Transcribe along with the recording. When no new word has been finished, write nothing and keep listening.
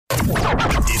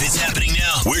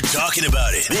We're talking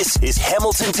about it. This is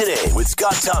Hamilton Today with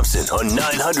Scott Thompson on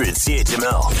 900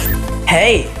 CHML.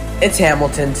 Hey, it's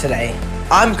Hamilton Today.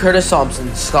 I'm Curtis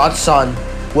Thompson, Scott's son.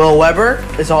 Will Weber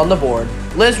is on the board.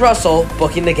 Liz Russell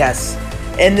booking the guests.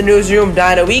 In the newsroom,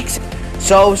 Dinah Weeks.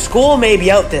 So school may be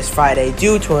out this Friday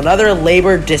due to another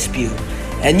labor dispute.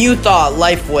 And you thought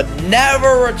life would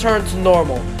never return to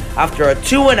normal after a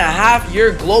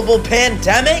 2.5-year global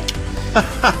pandemic?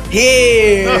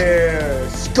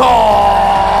 Here's Scott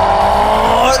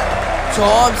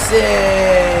Thompson.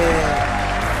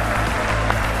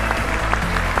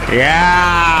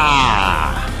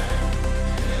 Yeah.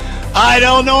 I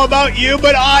don't know about you,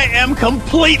 but I am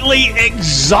completely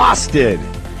exhausted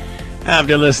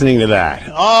after listening to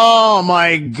that. Oh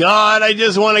my God, I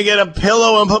just want to get a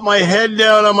pillow and put my head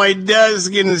down on my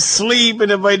desk and sleep,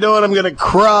 and if I don't, I'm going to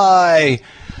cry.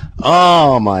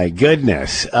 Oh my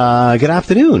goodness. Good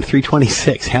afternoon,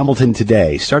 3:26, Hamilton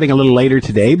Today. Starting a little later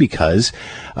today because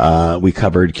we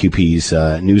covered QP's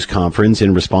news conference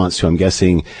in response to, I'm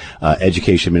guessing,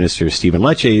 Education Minister Stephen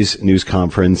Lecce's news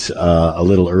conference a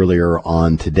little earlier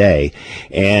on today.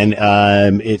 And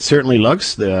it certainly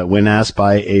looks, when asked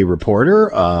by a reporter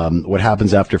what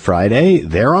happens after Friday,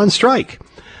 they're on strike.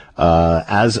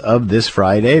 As of this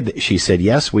Friday, she said,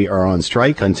 yes, we are on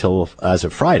strike until, as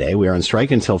of Friday, we are on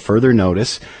strike until further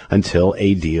notice, until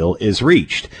a deal is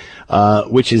reached,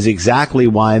 which is exactly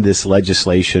why this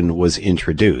legislation was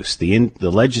introduced. The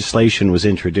legislation was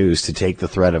introduced to take the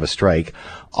threat of a strike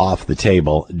off the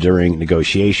table during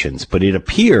negotiations. But it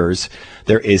appears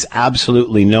there is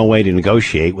absolutely no way to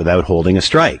negotiate without holding a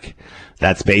strike.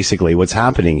 That's basically what's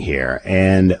happening here.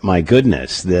 And my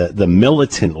goodness, the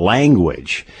militant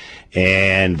language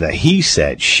and the he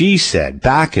said, she said,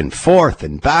 back and forth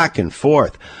and back and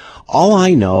forth. All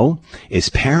I know is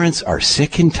parents are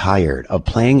sick and tired of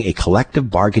playing a collective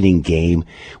bargaining game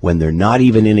when they're not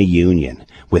even in a union,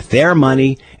 with their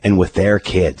money and with their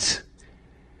kids.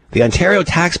 The Ontario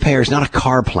taxpayer is not a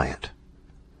car plant.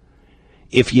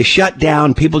 If you shut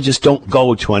down, people just don't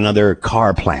go to another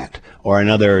car plant or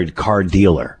another car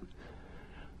dealer.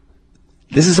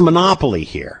 This is a monopoly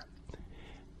here.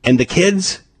 And the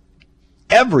kids,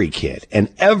 every kid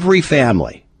and every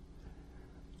family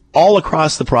all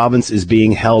across the province is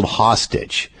being held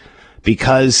hostage,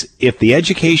 because if the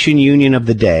education union of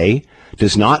the day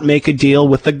does not make a deal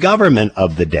with the government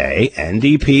of the day,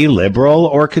 NDP, Liberal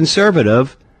or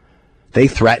Conservative, they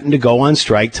threaten to go on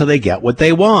strike till they get what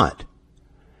they want.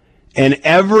 And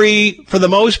for the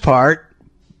most part,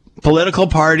 political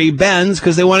party bends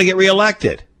because they want to get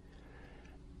reelected.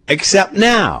 Except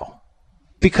now,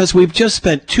 because we've just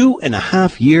spent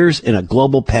 2.5 years in a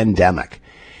global pandemic,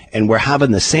 and we're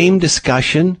having the same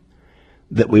discussion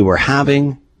that we were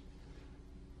having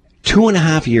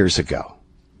 2.5 years ago.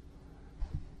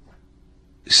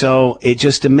 So it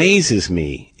just amazes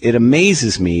me. It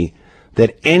amazes me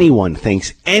that anyone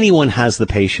thinks anyone has the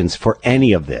patience for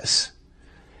any of this.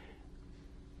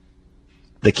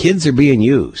 The kids are being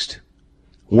used.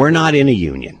 We're not in a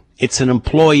union. It's an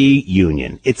employee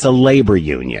union. It's a labor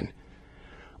union.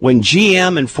 When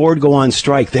GM and Ford go on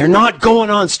strike, they're not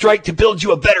going on strike to build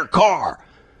you a better car.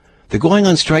 They're going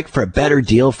on strike for a better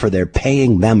deal for their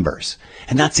paying members.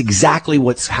 And that's exactly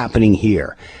what's happening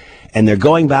here. And they're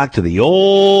going back to the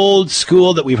old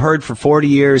school that we've heard for 40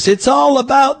 years. It's all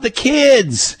about the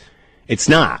kids. It's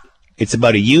not. It's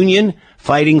about a union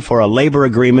fighting for a labor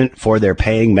agreement for their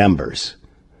paying members.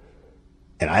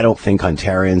 And I don't think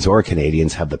Ontarians or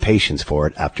Canadians have the patience for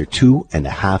it after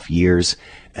 2.5 years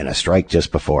and a strike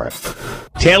just before it.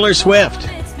 Taylor Swift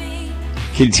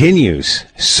continues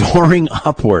soaring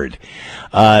upward.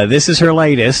 This is her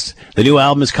latest. The new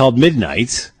album is called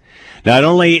Midnights. Not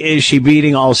only is she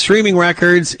beating all streaming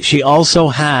records, she also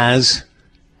has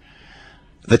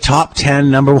the top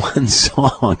 10 number one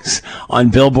songs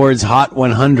on Billboard's Hot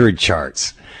 100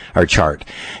 chart.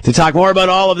 To talk more about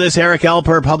all of this, Eric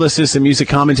Alper, publicist and music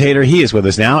commentator, he is with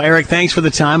us now. Eric, thanks for the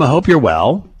time. I hope you're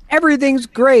well. Everything's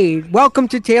great. Welcome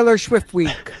to Taylor Swift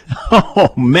Week.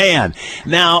 Oh, man.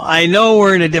 Now, I know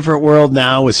we're in a different world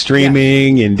now with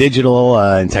streaming and digital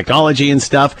and technology and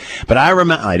stuff, but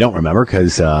I don't remember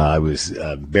because I was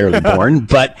barely born,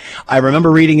 but I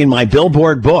remember reading in my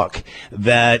Billboard book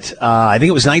that I think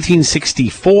it was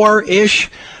 1964-ish,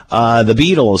 the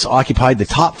Beatles occupied the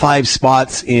top 5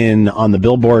 spots on the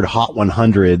Billboard Hot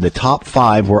 100. The top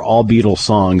 5 were all Beatles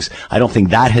songs. I don't think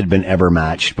that had been ever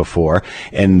matched before.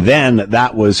 And then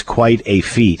that was quite a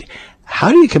feat.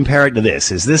 How do you compare it to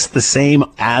this? Is this the same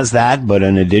as that, but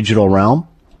in a digital realm?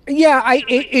 Yeah,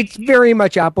 it's very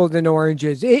much apples and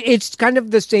oranges. It's kind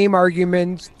of the same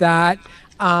arguments that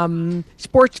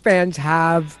sports fans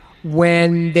have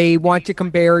when they want to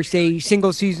compare, say,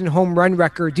 single season home run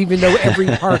records, even though every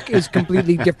park is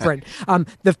completely different.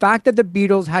 The fact that the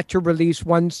Beatles had to release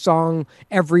one song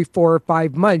every 4 or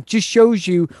 5 months just shows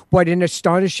you what an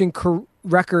astonishing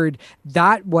record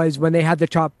that was when they had the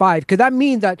top 5, because that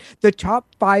means that the top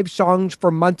 5 songs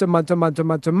for months and months and months and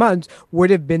months and months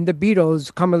would have been the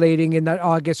Beatles, culminating in that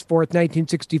August 4th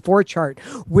 1964 chart.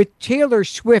 With Taylor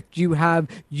Swift, you have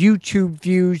YouTube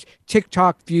views,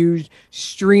 TikTok views,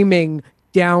 streaming,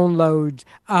 downloads,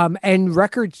 and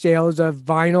record sales of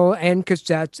vinyl and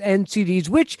cassettes and CDs,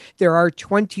 which there are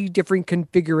 20 different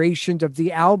configurations of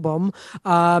the album.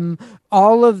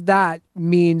 All of that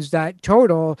means that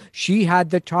total, she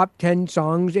had the top 10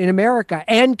 songs in America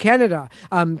and Canada.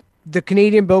 The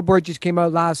Canadian Billboard just came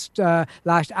out last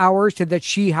hour, said that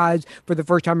she has, for the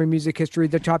first time in music history,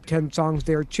 the top 10 songs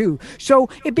there too. So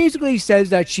it basically says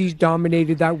that she's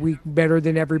dominated that week better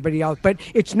than everybody else. But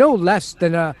it's no less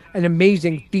than an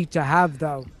amazing feat to have,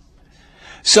 though.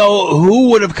 So who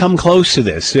would have come close to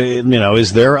this?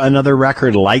 Is there another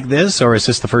record like this, or is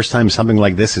this the first time something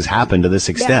like this has happened to this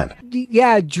extent?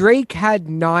 Yeah, Drake had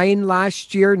 9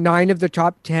 last year, 9 of the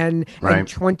top 10, right, and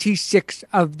 26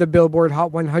 of the Billboard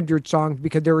Hot 100 songs,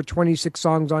 because there were 26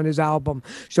 songs on his album.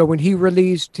 So when he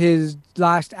released his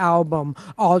last album,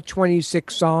 all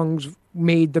 26 songs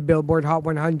made the Billboard Hot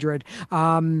 100.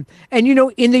 And,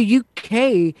 in the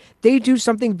UK, they do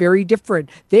something very different.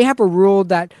 They have a rule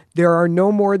that there are no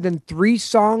more than 3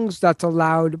 songs that's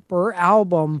allowed per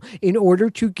album in order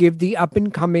to give the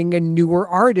up-and-coming and newer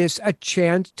artists a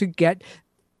chance to get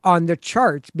on the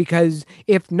charts. Because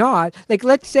if not, like,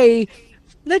 let's say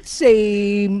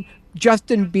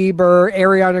Justin Bieber,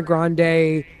 Ariana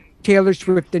Grande, Taylor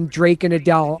Swift, and Drake and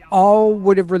Adele all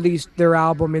would have released their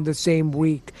album in the same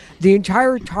week. The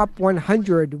entire top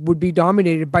 100 would be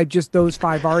dominated by just those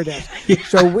 5 artists.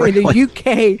 So in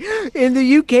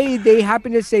the UK, they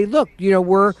happen to say, look,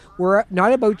 we're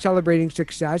not about celebrating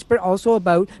success, but also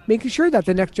about making sure that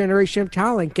the next generation of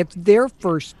talent gets their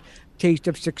first taste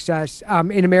of success.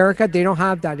 In America, they don't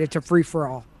have that. It's a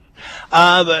free-for-all.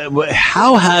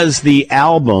 How has the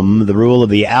rule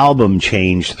of the album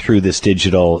changed through this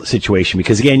digital situation?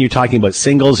 Because again, you're talking about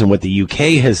singles and what the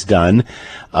UK has done.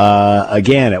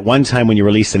 Again, at one time when you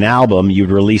released an album, you'd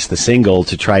release the single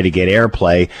to try to get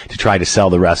airplay, to try to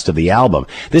sell the rest of the album.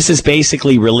 This is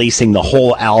basically releasing the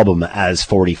whole album as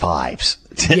 45s.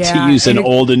 To use an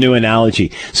old and new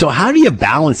analogy. So how do you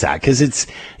balance that? Because it's,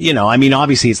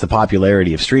 obviously it's the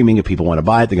popularity of streaming. If people want to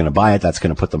buy it, they're going to buy it. That's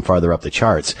going to put them farther up the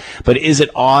charts. But is it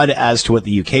odd as to what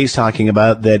the UK is talking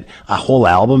about, that a whole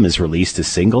album is released as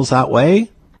singles that way?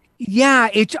 Yeah,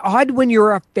 it's odd when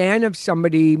you're a fan of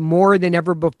somebody more than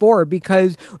ever before,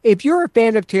 because if you're a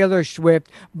fan of Taylor Swift,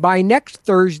 by next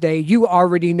Thursday, you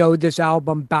already know this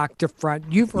album back to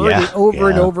front. You've heard it over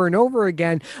and over and over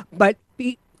again, but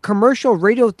commercial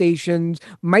radio stations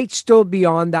might still be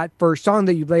on that first song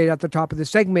that you played at the top of the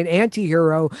segment,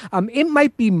 Anti-Hero. It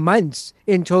might be months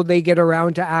until they get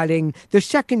around to adding the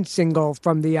second single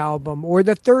from the album or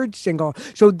the third single.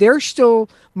 So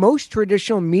most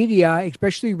traditional media,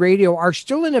 especially radio, are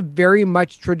still in a very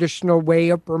much traditional way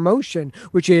of promotion,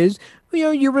 which is,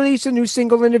 you release a new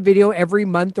single and a video every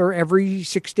month or every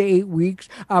 6 to 8 weeks.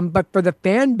 But for the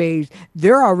fan base,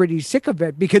 they're already sick of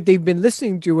it because they've been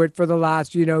listening to it for the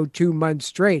last, 2 months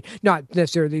straight. Not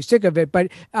necessarily sick of it, but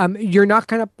you're not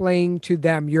kind of playing to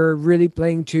them. You're really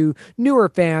playing to newer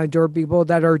fans or people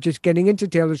that are just getting into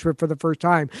Taylor Swift for the first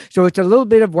time. So it's a little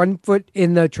bit of one foot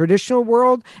in the traditional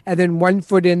world and then one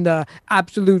foot in the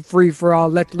absolute free-for-all,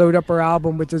 let's load up our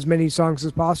album with as many songs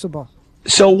as possible.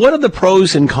 So what are the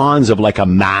pros and cons of like a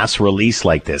mass release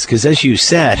like this? Because as you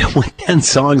said, with 10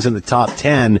 songs in the top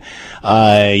 10,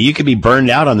 you could be burned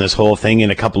out on this whole thing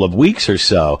in a couple of weeks or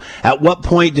so. At what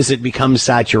point does it become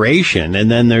saturation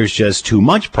and then there's just too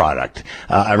much product?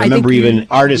 I remember even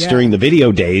artists during the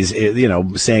video days,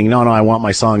 saying, no, I want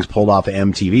my songs pulled off of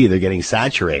MTV. They're getting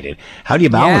saturated. How do you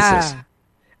balance this?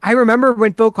 I remember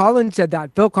when Phil Collins said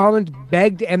that. Phil Collins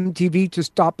begged MTV to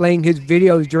stop playing his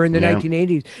videos during the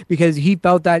 1980s because he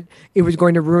felt that it was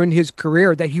going to ruin his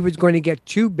career, that he was going to get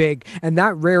too big, and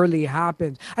that rarely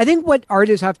happens. I think what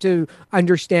artists have to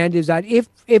understand is that if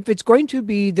it's going to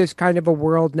be this kind of a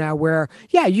world now where,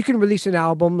 you can release an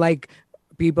album like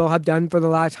people have done for the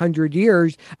last 100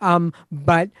 years,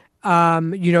 but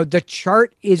the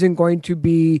chart isn't going to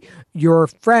be your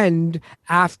friend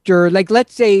after, like,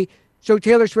 let's say So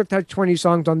Taylor Swift has 20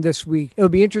 songs on this week. It'll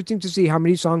be interesting to see how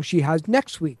many songs she has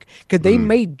next week, because they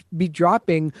may be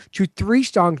dropping to 3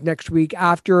 songs next week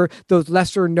after those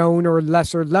lesser known or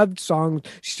lesser loved songs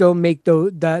still make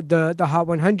the Hot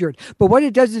 100. But what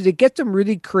it does is it gets them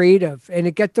really creative, and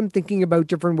it gets them thinking about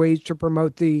different ways to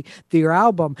promote their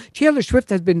album. Taylor Swift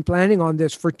has been planning on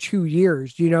this for 2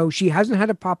 years. You know, she hasn't had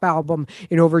a pop album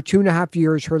in over 2.5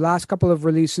 years. Her last couple of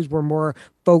releases were more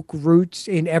folk roots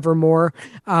in Evermore.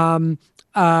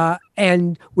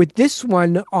 And with this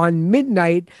one on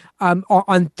midnight,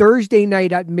 on Thursday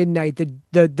night at midnight,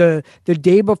 the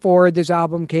day before this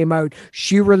album came out,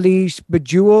 she released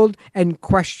Bejeweled and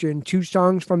Question, 2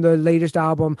 songs from the latest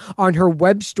album, on her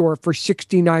web store for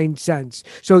 69 cents.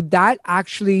 So that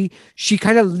actually, she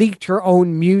kind of leaked her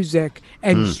own music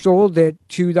and sold it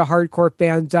to the hardcore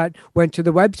fans that went to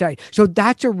the website. So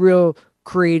that's a real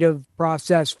creative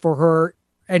process for her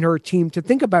and her team to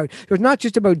think about. So it's not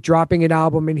just about dropping an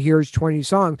album and here's 20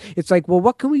 songs. It's like, well,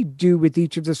 what can we do with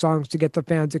each of the songs to get the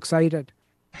fans excited?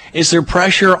 Is there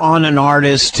pressure on an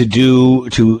artist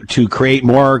to create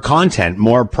more content,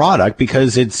 more product,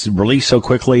 because it's released so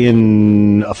quickly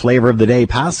and a flavor of the day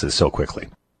passes so quickly?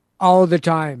 All the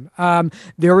time.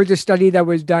 There was a study that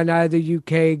was done out of the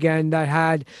UK again that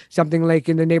had something like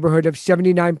in the neighborhood of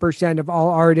 79% of all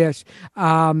artists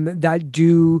that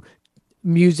do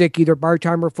music, either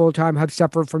part-time or full-time, have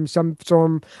suffered from some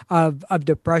form of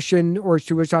depression or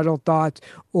suicidal thoughts,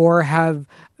 or have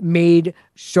made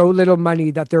so little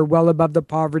money that they're well above the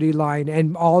poverty line.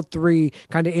 And all 3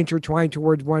 kind of intertwine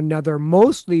towards one another,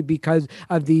 mostly because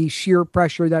of the sheer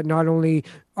pressure that not only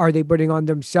are they putting on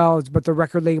themselves, but the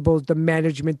record labels, the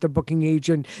management, the booking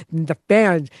agent, and the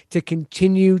fans, to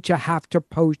continue to have to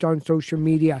post on social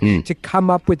media, to come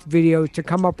up with videos, to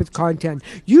come up with content.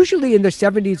 Usually in the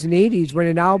 70s and 80s, when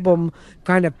an album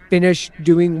kind of finished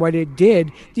doing what it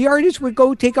did, the artist would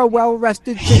go take a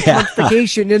well-rested 6-month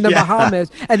vacation in the Bahamas,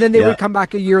 and then they would come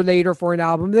back a year later for an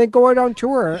album, and then go out on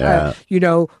tour,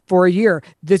 for a year.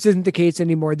 This isn't the case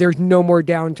anymore. There's no more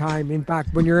downtime. In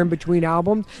fact, when you're in between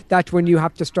albums, that's when you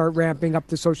have to start ramping up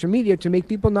the social media to make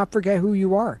people not forget who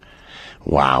you are.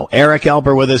 Wow. Eric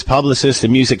Alper with us, publicist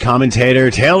and music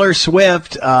commentator. Taylor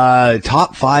Swift, 10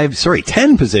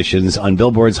 positions on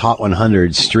Billboard's Hot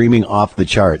 100, streaming off the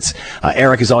charts.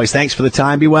 Eric, as always, thanks for the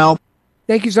time. Be well.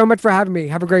 Thank you so much for having me.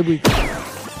 Have a great week.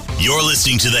 You're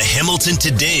listening to the Hamilton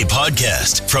Today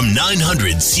podcast from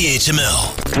 900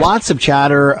 CHML. Lots of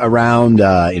chatter around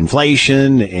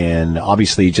inflation and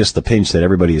obviously just the pinch that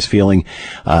everybody is feeling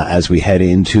as we head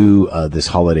into this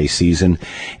holiday season.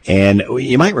 And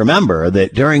you might remember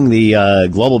that during the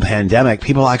global pandemic,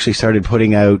 people actually started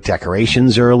putting out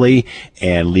decorations early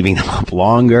and leaving them up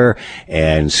longer.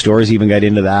 And stores even got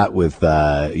into that with,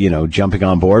 jumping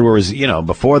on board. Whereas,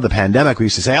 before the pandemic, we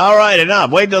used to say, all right, enough,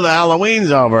 wait till the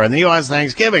Halloween's over and the U.S.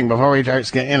 Thanksgiving before we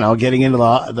start, getting into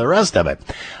the rest of it.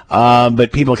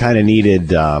 But people kind of needed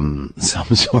some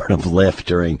sort of lift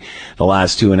during the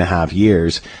last 2.5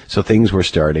 years. So things were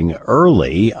starting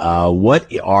early. What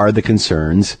are the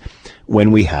concerns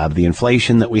when we have the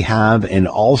inflation that we have and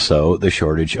also the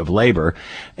shortage of labor?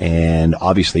 And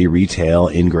obviously retail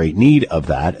in great need of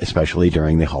that, especially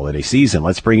during the holiday season.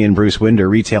 Let's bring in Bruce Winder,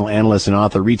 retail analyst and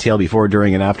author, Retail Before,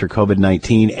 During, and After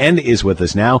COVID-19, and is with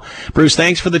us now. Bruce,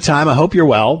 thanks for the time. I hope you're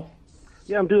well.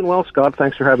 Yeah, I'm doing well, Scott.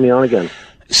 Thanks for having me on again.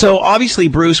 So obviously,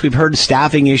 Bruce, we've heard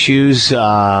staffing issues,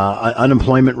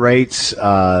 unemployment rates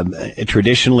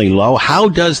traditionally low. How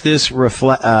does this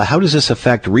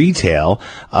affect retail?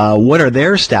 What are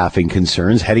their staffing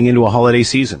concerns heading into a holiday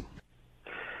season?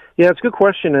 Yeah, it's a good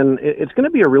question, and it's going to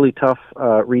be a really tough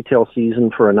retail season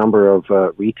for a number of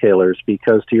retailers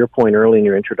because, to your point early in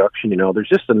your introduction, there's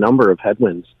just a number of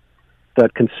headwinds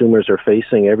that consumers are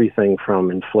facing. Everything from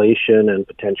inflation and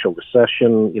potential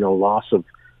recession, loss of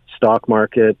stock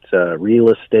market, real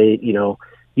estate, you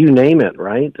name it,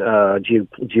 right?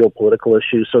 Geopolitical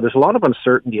issues. So there's a lot of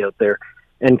uncertainty out there,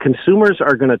 and consumers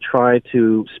are going to try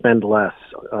to spend less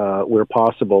where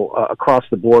possible across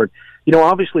the board.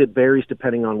 Obviously it varies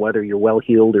depending on whether you're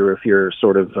well-heeled or if you're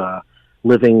sort of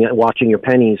watching your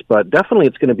pennies, but definitely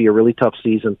it's going to be a really tough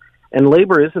season. And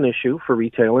labor is an issue for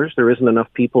retailers. There isn't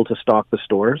enough people to stock the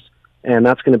stores, and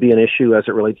that's going to be an issue as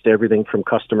it relates to everything from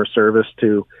customer service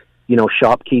to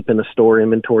shopkeep in the store,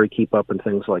 inventory keep up, and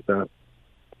things like that.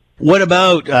 What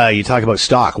about, you talk about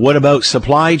stock, what about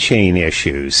supply chain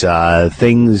issues,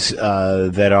 things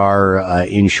that are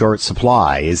in short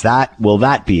supply? Will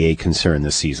that be a concern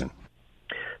this season?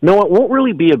 No, it won't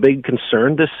really be a big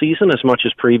concern this season as much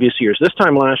as previous years. This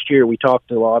time last year, we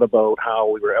talked a lot about how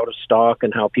we were out of stock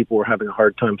and how people were having a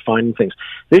hard time finding things.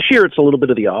 This year, it's a little bit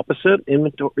of the opposite.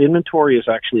 Inventory is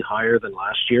actually higher than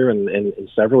last year and in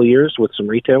several years with some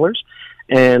retailers.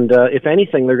 And if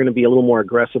anything, they're going to be a little more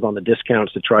aggressive on the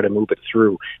discounts to try to move it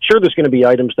through. Sure, there's going to be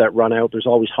items that run out. There's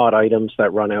always hot items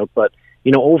that run out. But,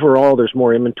 overall, there's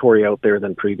more inventory out there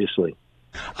than previously.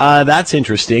 That's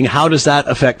interesting. How does that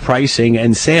affect pricing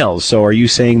and sales? So are you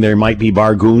saying there might be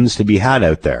bargains to be had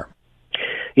out there?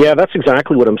 Yeah, that's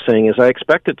exactly what I'm saying. Is I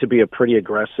expect it to be a pretty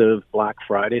aggressive Black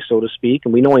Friday, so to speak.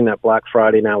 And we knowing that Black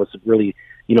Friday now is really,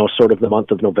 sort of the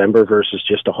month of November versus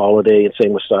just a holiday, and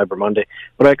same with Cyber Monday.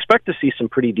 But I expect to see some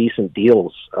pretty decent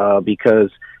deals because,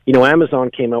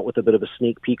 Amazon came out with a bit of a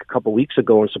sneak peek a couple weeks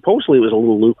ago, and supposedly it was a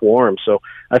little lukewarm. So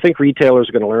I think retailers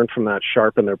are going to learn from that,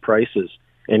 sharpen their prices,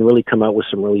 and really come out with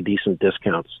some really decent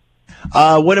discounts.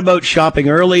 What about shopping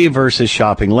early versus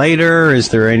shopping later? Is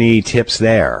there any tips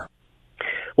there?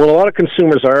 Well, a lot of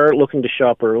consumers are looking to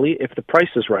shop early if the price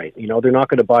is right. They're not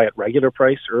going to buy at regular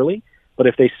price early, but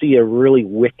if they see a really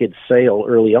wicked sale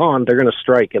early on, they're going to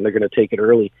strike and they're going to take it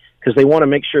early because they want to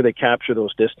make sure they capture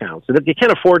those discounts. They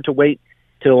can't afford to wait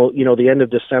till, the end of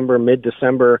December,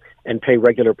 mid-December, and pay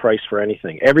regular price for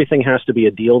anything. Everything has to be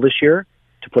a deal this year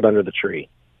to put under the tree.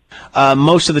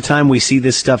 Most of the time we see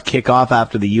this stuff kick off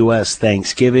after the U.S.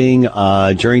 Thanksgiving.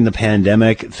 During the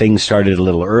pandemic, things started a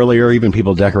little earlier, even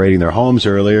people decorating their homes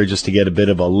earlier just to get a bit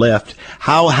of a lift.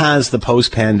 How has the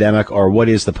post-pandemic, or what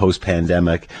is the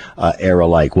post-pandemic era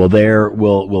like?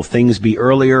 Will things be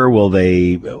earlier? Will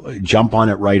they jump on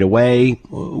it right away?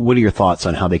 What are your thoughts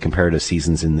on how they compare to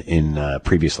seasons in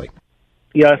previously?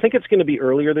 Yeah, I think it's going to be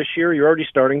earlier this year. You're already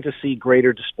starting to see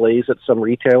greater displays at some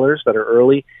retailers that are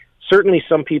early. Certainly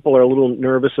some people are a little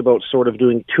nervous about sort of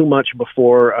doing too much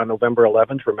before November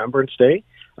 11th, Remembrance Day,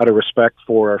 out of respect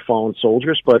for our fallen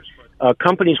soldiers. But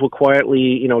companies will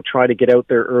quietly, try to get out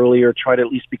there earlier, try to at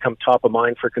least become top of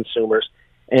mind for consumers.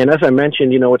 And as I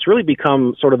mentioned, it's really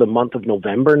become sort of the month of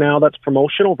November now that's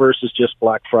promotional versus just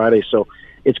Black Friday. So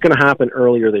it's going to happen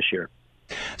earlier this year.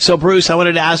 So, Bruce, I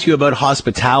wanted to ask you about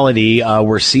hospitality.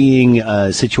 We're seeing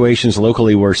situations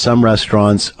locally where some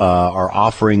restaurants are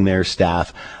offering their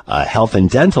staff health and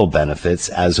dental benefits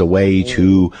as a way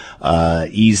to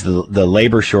ease the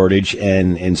labor shortage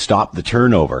and stop the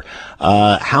turnover.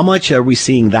 How much are we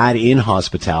seeing that in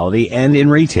hospitality and in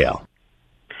retail?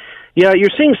 Yeah, you're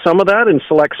seeing some of that in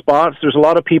select spots. There's a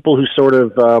lot of people who sort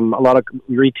of, a lot of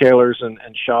retailers and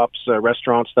shops,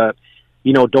 restaurants that,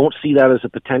 don't see that as a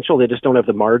potential. They just don't have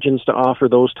the margins to offer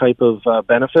those type of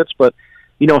benefits. But,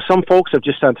 some folks have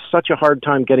just had such a hard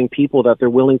time getting people that they're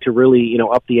willing to really,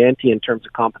 up the ante in terms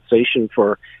of compensation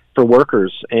for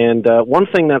workers. And one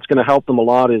thing that's going to help them a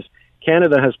lot is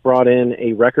Canada has brought in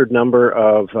a record number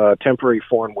of temporary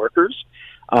foreign workers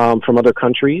from other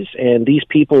countries. And these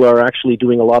people are actually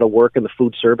doing a lot of work in the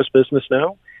food service business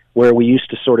now, where we used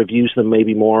to sort of use them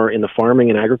maybe more in the farming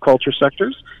and agriculture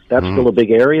sectors. That's still a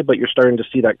big area, but you're starting to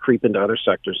see that creep into other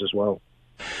sectors as well.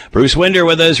 Bruce Winder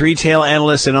with us, retail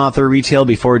analyst and author, Retail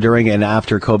Before, During, and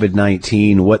After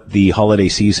COVID-19, what the holiday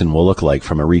season will look like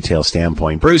from a retail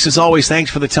standpoint. Bruce, as always, thanks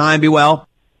for the time. Be well.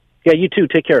 Yeah, you too.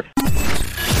 Take care.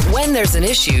 When there's an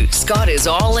issue, Scott is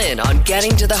all in on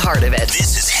getting to the heart of it.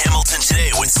 This is Hamilton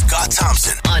Today with Scott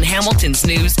Thompson On Hamilton's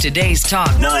News Today's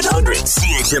Talk 900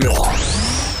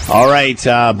 CHML. All right,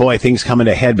 boy, things coming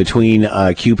ahead between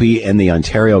CUPE and the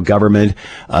Ontario government.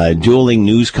 Dueling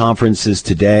news conferences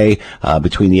today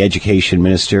between the education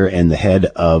minister and the head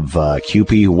of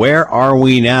CUPE. Where are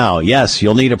we now? Yes,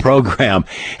 you'll need a program.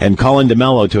 And Colin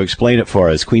DeMello to explain it for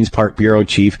us, Queen's Park Bureau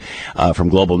Chief from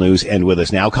Global News, and with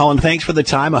us now. Colin, thanks for the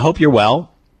time. I hope you're well.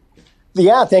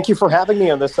 Yeah, thank you for having me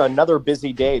on this another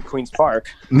busy day at Queen's Park.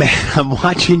 Man, I'm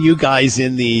watching you guys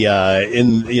in the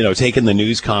taking the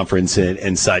news conference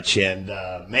and such, and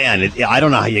I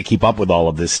don't know how you keep up with all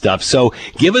of this stuff. So,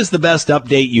 give us the best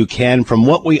update you can. From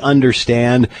what we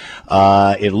understand,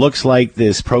 it looks like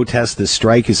this protest, this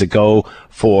strike, is a go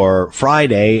for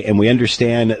Friday, and we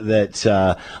understand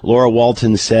that Laura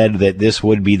Walton said that this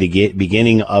would be the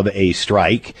beginning of a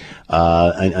strike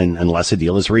unless a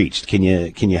deal is reached. Can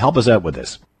you help us out with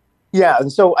this? Yeah,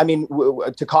 and so,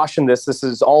 to caution this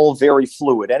is all very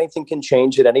fluid. Anything can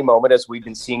change at any moment, as we've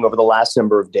been seeing over the last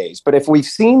number of days. But if we've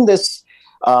seen this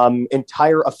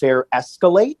entire affair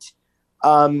escalate,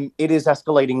 it is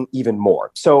escalating even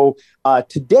more. So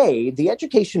today, the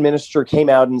education minister came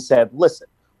out and said, listen,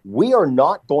 we are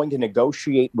not going to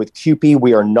negotiate with CUPE.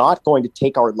 We are not going to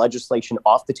take our legislation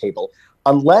off the table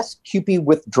unless CUPE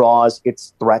withdraws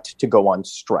its threat to go on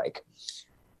strike.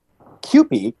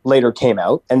 CUPE later came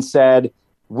out and said,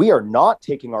 we are not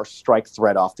taking our strike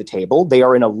threat off the table. They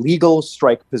are in a legal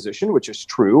strike position, which is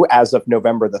true as of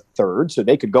November the 3rd. So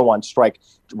they could go on strike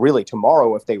really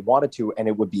tomorrow if they wanted to, and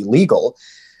it would be legal.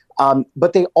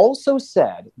 But they also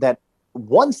said that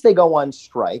once they go on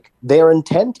strike, their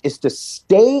intent is to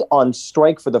stay on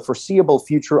strike for the foreseeable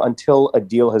future until a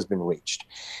deal has been reached.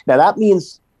 Now, that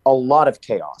means a lot of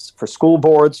chaos for school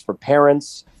boards, for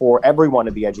parents, for everyone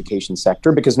in the education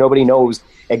sector, because nobody knows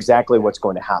exactly what's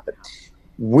going to happen.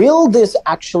 Will this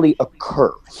actually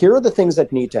occur? Here are the things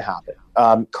that need to happen.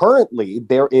 Currently,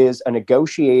 there is a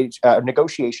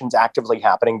negotiations actively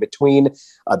happening between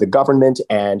the government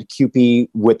and CUPE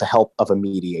with the help of a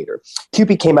mediator.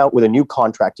 CUPE came out with a new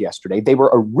contract yesterday. They were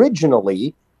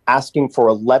originally asking for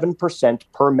 11%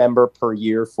 per member per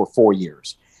year for 4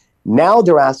 years. Now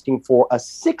they're asking for a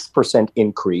 6%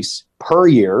 increase per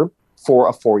year for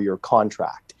a 4-year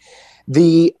contract.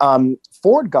 The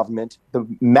Ford government, the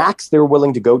max they're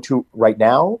willing to go to right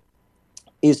now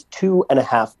is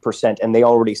 2.5%, and they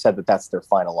already said that that's their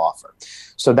final offer.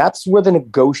 So that's where the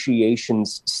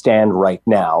negotiations stand right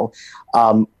now.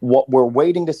 What we're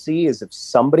waiting to see is if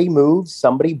somebody moves,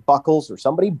 somebody buckles, or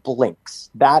somebody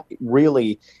blinks. That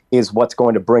really is what's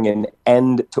going to bring an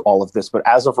end to all of this. But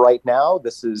as of right now,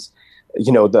 this is,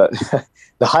 the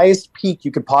the highest peak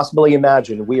you could possibly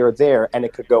imagine. We are there, and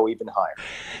it could go even higher.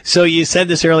 So you said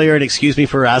this earlier, and excuse me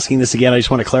for asking this again. I just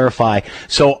want to clarify.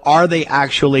 So are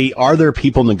there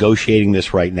people negotiating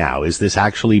this right now? Is this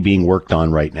actually being worked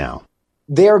on right now?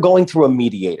 They're going through a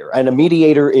mediator, and a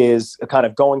mediator is kind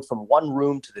of going from one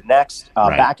room to the next,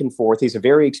 back and forth. He's a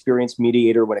very experienced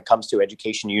mediator when it comes to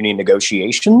education union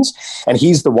negotiations, and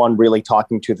he's the one really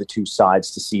talking to the two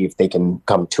sides to see if they can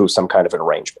come to some kind of an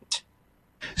arrangement.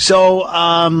 So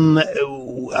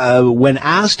when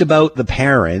asked about the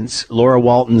parents, Laura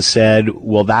Walton said,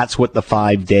 well, that's what the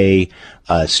 5-day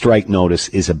strike notice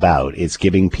is about. It's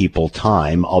giving people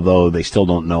time, although they still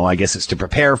don't know. I guess it's to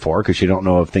prepare for, because you don't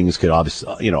know if things could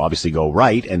obviously go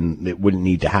right, and it wouldn't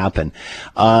need to happen.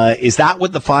 Is that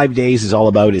what the 5 days is all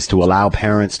about, is to allow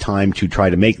parents time to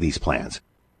try to make these plans?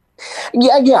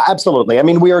 Yeah, absolutely. I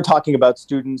mean, we are talking about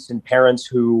students and parents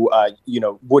who,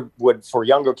 would for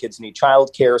younger kids need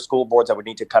childcare, school boards that would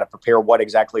need to kind of prepare what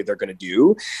exactly they're going to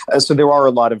do. So there are a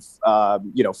lot of,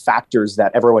 factors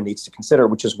that everyone needs to consider,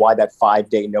 which is why that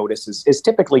 5-day notice is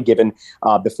typically given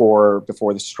before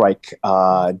the strike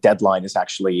deadline is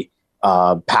actually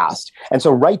passed. And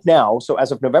so right now,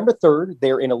 as of November 3rd,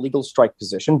 they're in a legal strike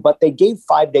position, but they gave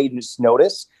 5 days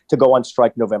notice to go on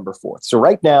strike November 4th. So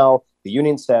right now, the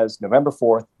union says November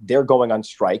 4th, they're going on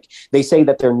strike. They say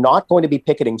that they're not going to be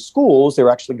picketing schools. They're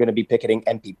actually going to be picketing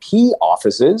MPP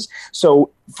offices.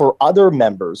 So for other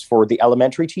members, for the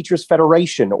Elementary Teachers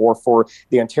Federation or for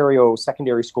the Ontario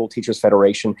Secondary School Teachers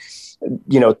Federation,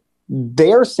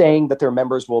 they're saying that their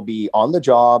members will be on the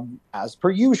job as per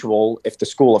usual if the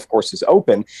school, of course, is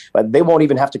open, but they won't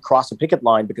even have to cross a picket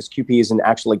line because CUPE isn't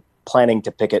actually planning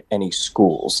to picket any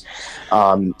schools.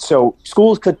 So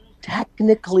schools could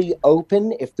technically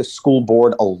open if the school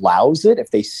board allows it,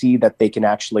 if they see that they can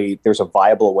there's a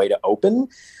viable way to open.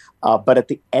 But at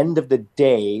the end of the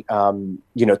day,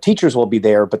 teachers will be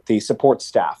there, but the support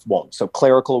staff won't. So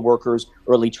clerical workers,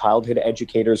 early childhood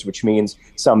educators, which means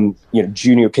some,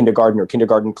 junior kindergarten or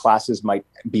kindergarten classes might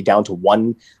be down to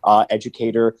one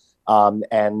educator,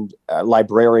 and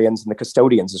librarians and the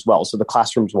custodians as well. So the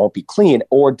classrooms won't be clean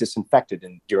or disinfected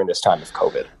during this time of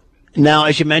COVID. Now,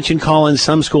 as you mentioned, Colin,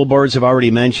 some school boards have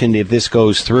already mentioned if this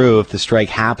goes through, if the strike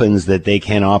happens, that they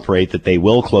can't operate, that they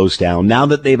will close down. Now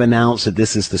that they've announced that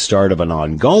this is the start of an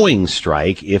ongoing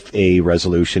strike, if a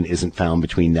resolution isn't found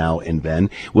between now and then,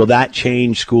 will that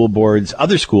change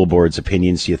other school boards'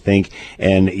 opinions, do you think?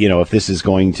 And, if this is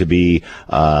going to be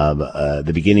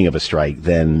the beginning of a strike,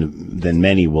 then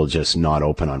many will just not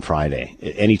open on Friday.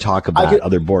 Any talk about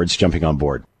other boards jumping on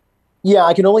board? Yeah,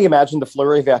 I can only imagine the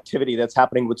flurry of activity that's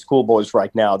happening with school boards right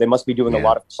now. They must be doing a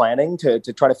lot of planning to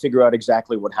try to figure out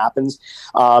exactly what happens.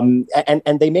 And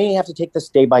they may have to take this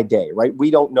day by day, right?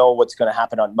 We don't know what's going to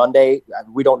happen on Monday.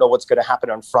 We don't know what's going to happen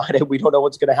on Friday. We don't know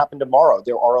what's going to happen tomorrow.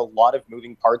 There are a lot of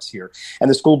moving parts here, and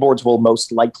the school boards will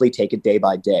most likely take it day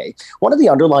by day. One of the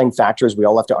underlying factors we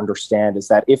all have to understand is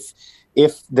that if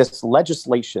this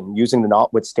legislation using the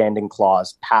notwithstanding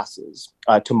clause passes,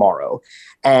 tomorrow,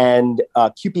 and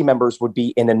CUPE members would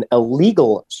be in an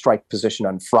illegal strike position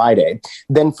on Friday,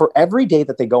 then for every day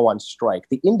that they go on strike,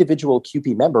 the individual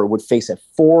CUPE member would face a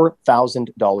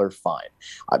 $4,000 fine.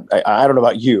 I don't know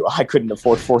about you. I couldn't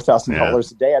afford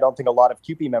 $4,000 a day. I don't think a lot of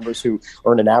CUPE members who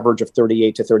earn an average of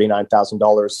 $38,000 to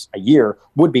 $39,000 a year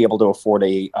would be able to afford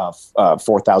a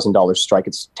 $4,000 strike.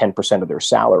 It's 10% of their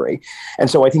salary. And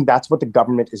so I think that's what the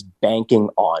government is banking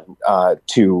on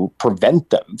to prevent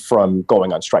them from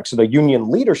going on strike. So the union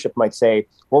leadership might say,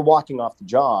 we're walking off the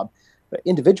job. But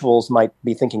individuals might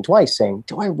be thinking twice, saying,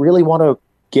 do I really want to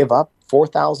give up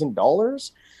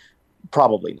 $4,000?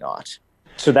 Probably not.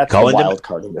 So that's the wild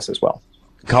card in this as well.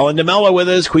 Colin D'Mello with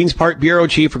us, Queen's Park Bureau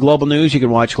Chief for Global News. You can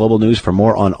watch Global News for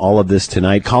more on all of this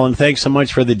tonight. Colin, thanks so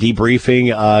much for the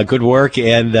debriefing. Good work,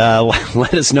 and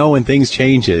let us know when things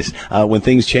change.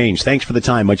 Thanks for the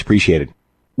time. Much appreciated.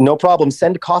 No problem.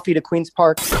 Send coffee to Queen's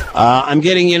Park. I'm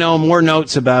getting, more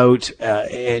notes about,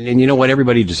 and you know what?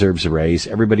 Everybody deserves a raise.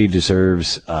 Everybody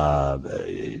deserves whatever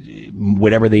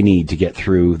they need to get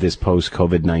through this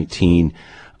post-COVID-19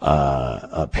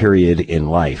 period in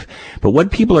life. But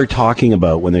what people are talking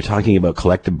about when they're talking about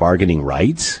collective bargaining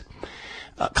rights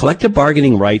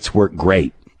work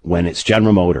great when it's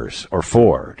General Motors or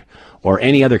Ford or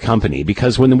any other company,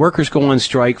 because when the workers go on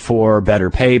strike for better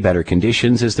pay, better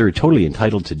conditions, as they're totally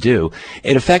entitled to do,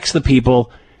 it affects the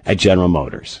people at General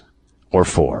Motors or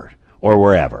Ford or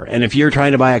wherever. And if you're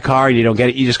trying to buy a car and you don't get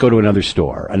it, you just go to another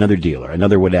store, another dealer,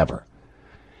 another whatever.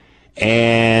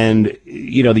 And,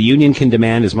 the union can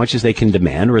demand as much as they can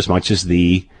demand or as much as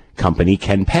the company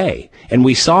can pay. And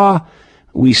we saw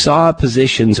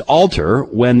positions alter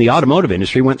when the automotive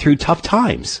industry went through tough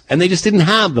times, and they just didn't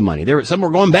have the money. Some were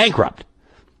going bankrupt.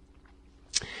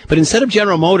 But instead of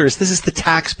General Motors, this is the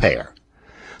taxpayer.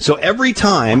 So every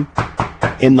time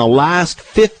in the last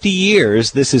 50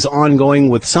 years, this is ongoing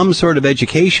with some sort of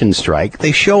education strike,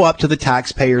 they show up to the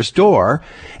taxpayer's door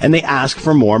and they ask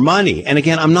for more money. And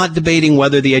again, I'm not debating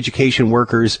whether the education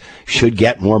workers should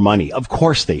get more money. Of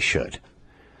course they should.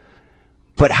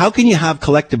 But how can you have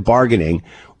collective bargaining?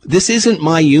 This isn't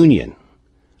my union.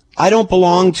 I don't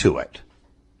belong to it.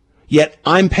 Yet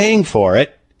I'm paying for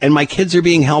it, and my kids are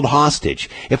being held hostage.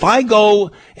 If I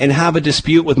go and have a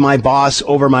dispute with my boss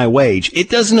over my wage, it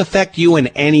doesn't affect you in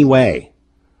any way.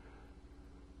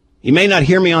 You may not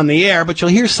hear me on the air, but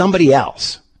you'll hear somebody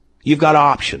else. You've got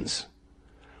options.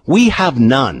 We have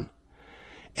none.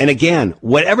 And again,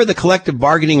 whatever the collective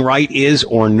bargaining right is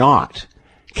or not,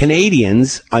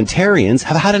 Canadians, Ontarians,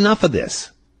 have had enough of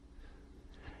this.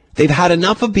 They've had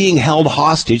enough of being held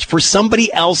hostage for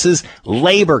somebody else's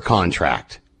labor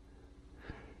contract.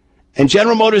 And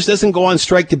General Motors doesn't go on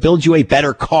strike to build you a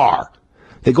better car.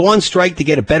 They go on strike to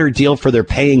get a better deal for their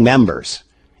paying members.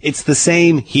 It's the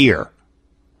same here.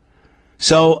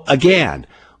 So again,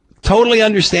 totally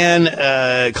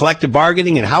understand collective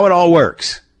bargaining and how it all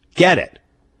works. Get it.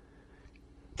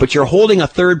 But you're holding a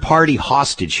third party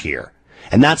hostage here.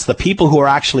 And that's the people who are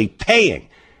actually paying.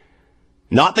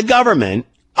 Not the government,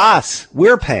 us,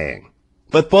 we're paying.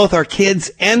 But both our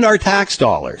kids and our tax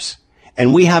dollars.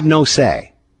 And we have no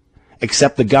say,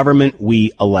 except the government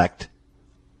we elect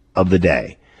of the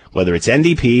day. Whether it's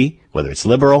NDP, whether it's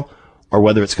Liberal, or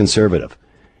whether it's Conservative.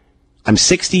 I'm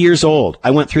 60 years old.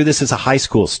 I went through this as a high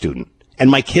school student.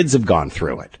 And my kids have gone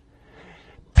through it.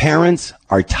 Parents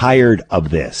are tired of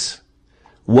this.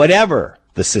 Whatever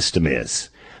the system is.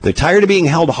 They're tired of being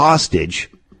held hostage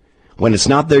when it's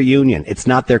not their union, it's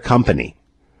not their company.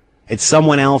 It's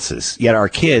someone else's. Yet our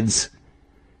kids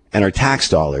and our tax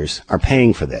dollars are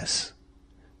paying for this.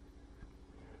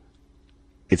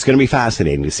 It's going to be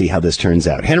fascinating to see how this turns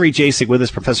out. Henry Jasek with us,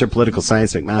 Professor of Political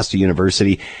Science at McMaster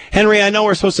University. Henry, I know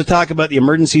we're supposed to talk about the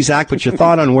Emergencies Act, but your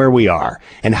thought on where we are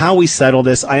and how we settle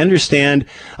this. I understand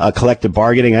collective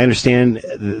bargaining. I understand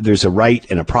there's a right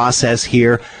and a process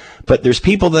here. But there's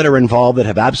people that are involved that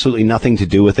have absolutely nothing to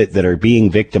do with it, that are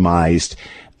being victimized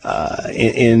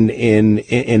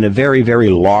in a very, very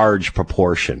large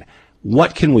proportion.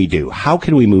 What can we do? How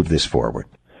can we move this forward?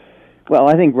 Well,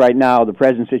 I think right now, the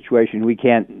present situation, we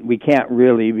can't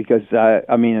really, because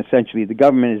essentially the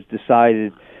government has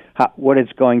decided what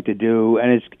it's going to do,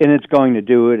 and it's going to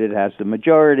do it. It has the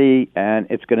majority, and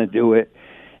it's going to do it.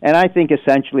 And I think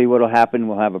essentially what will happen,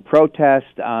 we'll have a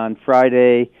protest on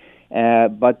Friday.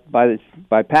 But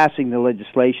by passing the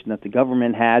legislation that the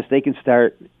government has, they can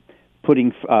start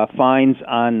putting fines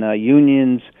on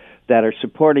unions that are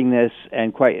supporting this,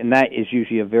 and that is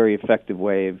usually a very effective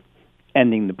way of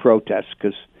ending the protests,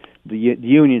 because the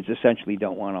unions essentially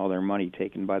don't want all their money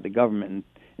taken by the government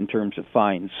in terms of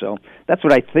fines. So that's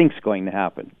what I think is going to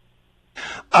happen.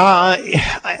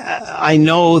 I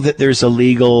know that there's a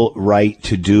legal right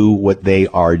to do what they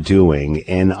are doing,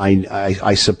 and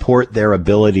I support their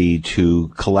ability to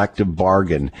collective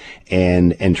bargain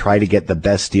and try to get the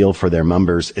best deal for their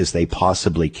members as they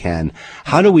possibly can.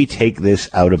 How do we take this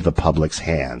out of the public's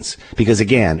hands? Because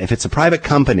again, if it's a private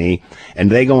company and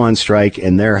they go on strike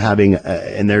and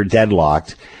they're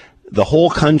deadlocked, the whole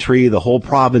country, the whole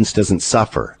province doesn't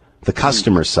suffer. The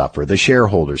customers suffer. The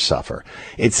shareholders suffer.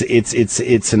 It's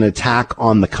an attack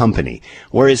on the company.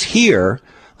 Whereas here,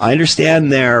 I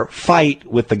understand their fight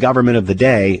with the government of the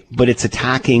day, but it's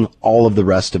attacking all of the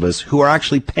rest of us who are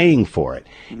actually paying for it.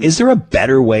 Is there a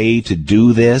better way to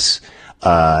do this?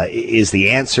 Is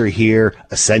the answer here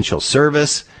essential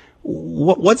service?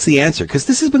 What's the answer? Because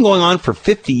this has been going on for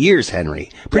 50 years,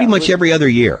 Henry. Pretty much every other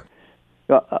year.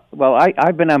 Well,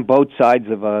 I've been on both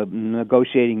sides of a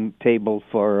negotiating table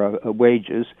for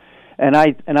wages, and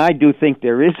I do think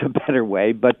there is a better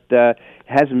way, but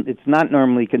it's not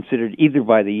normally considered either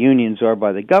by the unions or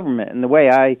by the government. And the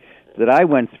way that I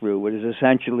went through was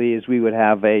essentially is we would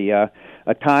have a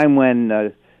time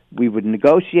when we would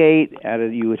negotiate.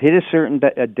 You would hit a certain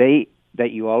date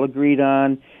that you all agreed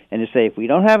on, and to say if we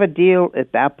don't have a deal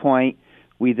at that point,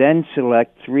 we then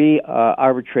select 3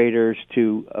 arbitrators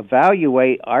to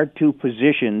evaluate our 2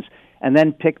 positions, and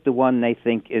then pick the one they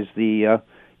think is the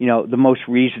most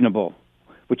reasonable,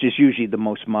 which is usually the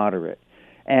most moderate.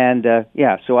 And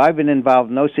so I've been involved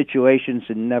in those situations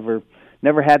and never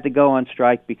had to go on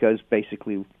strike because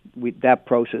basically that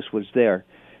process was there.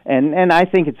 And I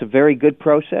think it's a very good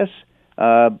process,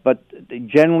 but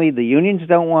generally the unions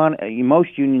don't want it,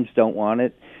 most unions don't want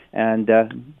it, and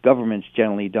governments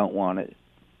generally don't want it.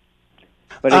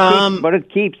 But it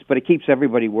keeps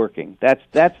everybody working. That's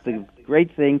the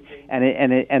great thing,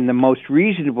 and the most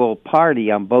reasonable party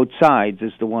on both sides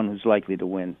is the one who's likely to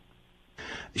win.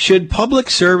 Should public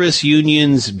service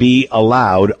unions be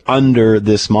allowed under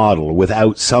this model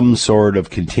without some sort of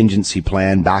contingency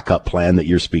plan, backup plan that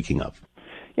you're speaking of?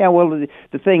 Yeah, well,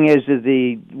 the thing is that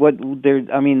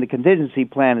the contingency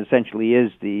plan essentially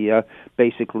is the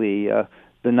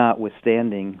the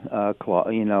notwithstanding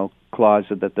clause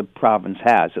that the province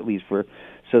has, at least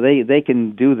so they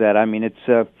can do that. I mean,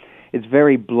 it's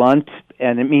very blunt,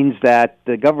 and it means that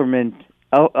the government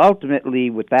ultimately,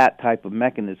 with that type of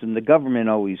mechanism, the government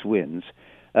always wins,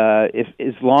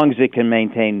 as long as it can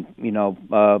maintain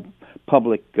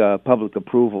public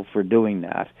approval for doing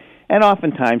that. And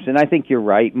oftentimes, and I think you're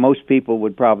right, most people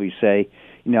would probably say,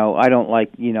 I don't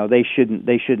like, they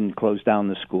shouldn't close down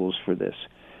the schools for this.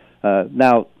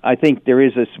 Now, I think there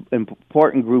is an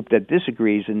important group that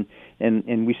disagrees, and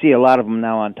we see a lot of them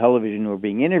now on television who are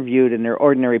being interviewed, and they're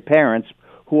ordinary parents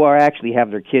who actually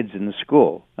have their kids in the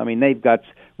school. I mean, they've got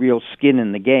real skin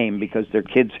in the game because their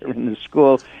kids are in the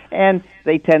school, and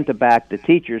they tend to back the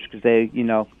teachers because they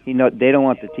don't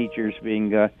want the teachers being,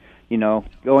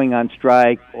 going on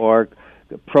strike or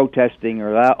protesting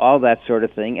or all that sort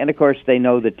of thing. And of course, they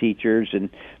know the teachers, and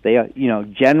they,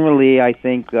 generally, I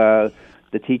think.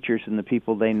 The teachers and the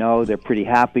people they know, they're pretty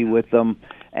happy with them,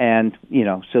 and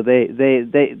so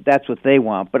they that's what they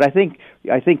want. But I think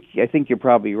you're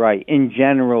probably right. In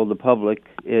general, the public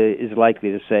is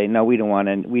likely to say, no, we don't want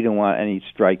any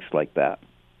strikes like that.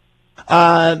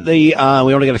 We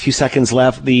only got a few seconds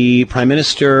left. The Prime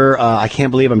Minister, I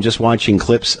can't believe I'm just watching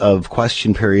clips of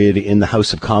question period in the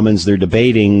House of Commons. They're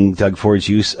debating Doug Ford's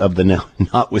use of the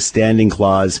notwithstanding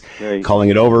clause, calling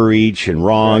it overreach and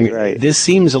wrong. Right. This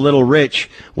seems a little rich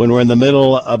when we're in the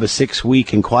middle of a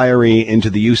 6-week inquiry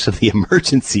into the use of the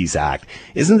Emergencies Act.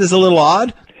 Isn't this a little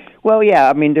odd? Well, yeah.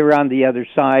 I mean, they're on the other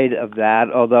side of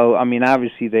that, although, I mean,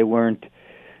 obviously they weren't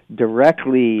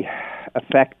directly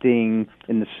affecting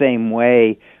in the same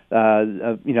way,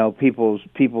 people's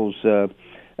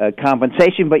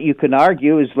compensation. But you can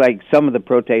argue, is like some of the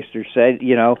protesters said,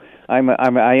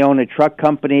 I own a truck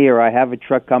company, or I have a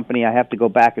truck company. I have to go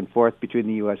back and forth between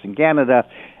the U.S. and Canada,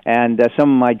 and some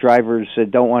of my drivers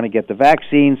don't want to get the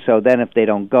vaccine. So then, if they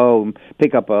don't go and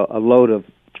pick up a load of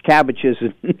cabbages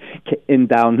in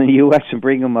down the U.S. and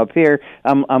bring them up here,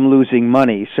 I'm losing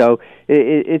money. So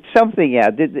it's something. Yeah,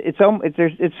 it's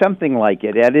something like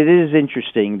it, and it is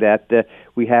interesting that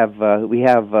we have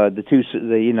the two.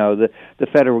 The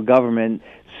federal government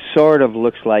sort of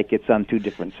looks like it's on two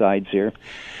different sides here.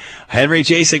 Henry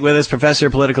Jasek with us, Professor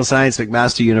of Political Science,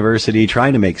 McMaster University,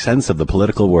 trying to make sense of the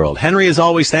political world. Henry, as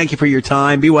always, thank you for your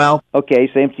time. Be well. Okay,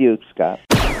 same to you, Scott.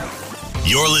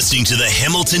 You're listening to the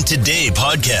Hamilton Today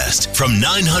podcast from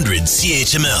 900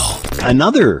 CHML.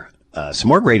 Another some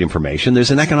more great information.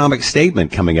 There's an economic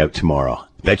statement coming out tomorrow.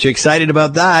 Bet you're excited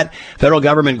about that. Federal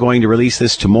government going to release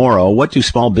this tomorrow. What do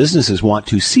small businesses want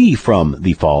to see from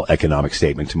the fall economic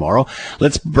statement tomorrow?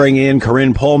 Let's bring in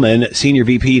Corinne Pullman, Senior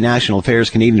VP, National Affairs,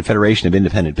 Canadian Federation of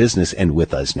Independent Business, and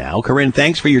with us now. Corinne,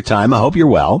 thanks for your time. I hope you're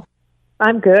well.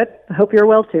 I'm good. I hope you're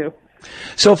well, too.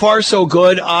 So far, so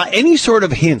good. Any sort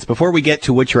of hints, before we get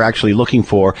to what you're actually looking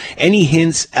for, any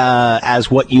hints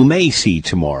as what you may see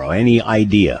tomorrow? Any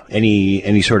idea?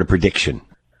 Any sort of prediction?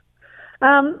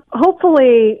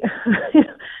 Hopefully,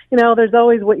 there's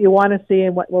always what you want to see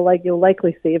and what you'll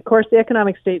likely see. Of course, the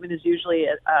economic statement is usually,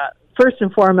 first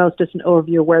and foremost, just an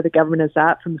overview of where the government is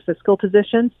at from the fiscal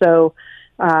position. So,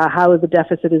 how the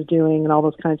deficit is doing and all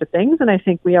those kinds of things. And I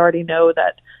think we already know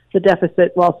that the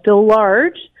deficit, while still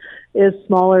large, is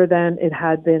smaller than it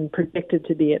had been predicted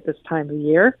to be at this time of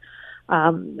year.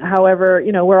 However,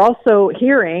 we're also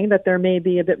hearing that there may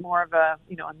be a bit more of a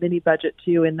mini budget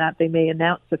too, in that they may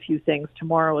announce a few things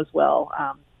tomorrow as well.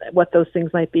 What those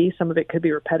things might be, some of it could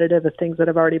be repetitive of things that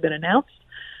have already been announced,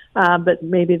 but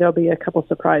maybe there'll be a couple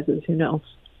surprises, who knows.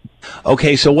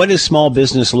 Okay, so what is small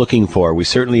business looking for? We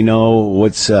certainly know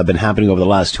what's been happening over the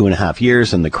last 2.5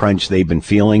 years and the crunch they've been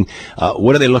feeling.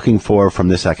 What are they looking for from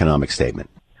this economic statement?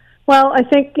 Well, I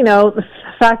think, the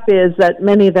fact is that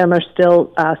many of them are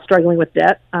still struggling with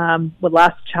debt. The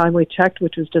last time we checked,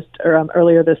 which was just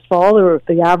earlier this fall,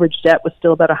 the average debt was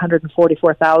still about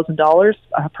 $144,000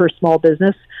 per small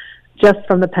business just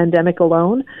from the pandemic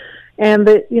alone. And,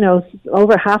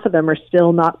 over half of them are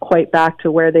still not quite back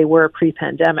to where they were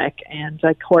pre-pandemic. And,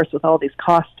 of course, with all these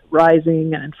costs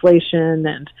rising and inflation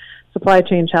and supply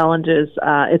chain challenges,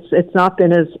 it's not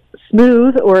been as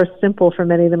smooth or as simple for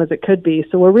many of them as it could be.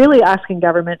 So we're really asking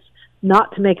governments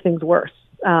not to make things worse,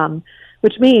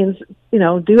 which means,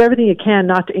 do everything you can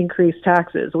not to increase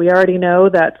taxes. We already know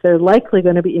that they're likely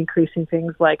going to be increasing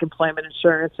things like employment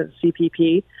insurance and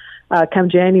CPP come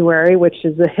January, which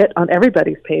is a hit on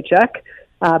everybody's paycheck.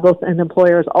 And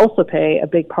employers also pay a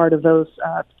big part of those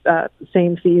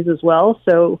same fees as well.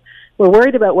 So we're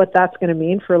worried about what that's going to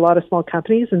mean for a lot of small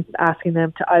companies and asking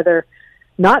them to either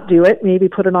not do it, maybe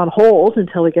put it on hold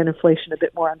until we get inflation a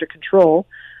bit more under control,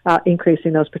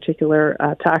 increasing those particular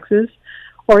taxes,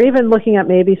 or even looking at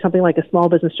maybe something like a small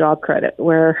business job credit,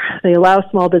 where they allow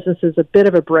small businesses a bit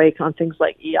of a break on things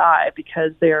like EI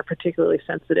because they are particularly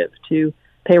sensitive to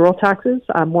payroll taxes,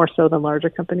 more so than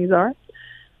larger companies are.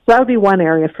 So that would be one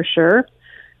area for sure.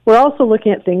 We're also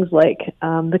looking at things like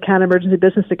the Canada Emergency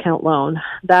Business Account loan.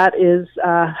 That is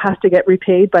has to get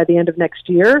repaid by the end of next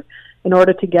year in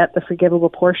order to get the forgivable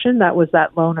portion. That was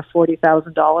that loan of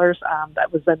 $40,000.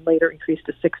 That was then later increased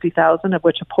to $60,000, of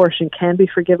which a portion can be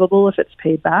forgivable if it's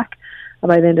paid back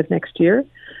by the end of next year.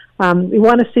 We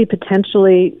want to see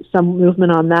potentially some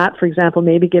movement on that. For example,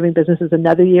 maybe giving businesses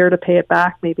another year to pay it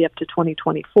back, maybe up to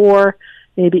 2024,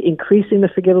 maybe increasing the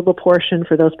forgivable portion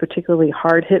for those particularly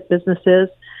hard-hit businesses.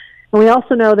 And we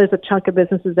also know there's a chunk of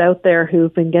businesses out there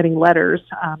who've been getting letters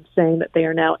saying that they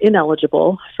are now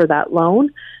ineligible for that loan,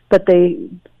 but they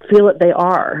feel that they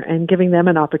are, and giving them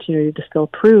an opportunity to still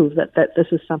prove that this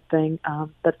is something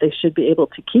that they should be able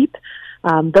to keep.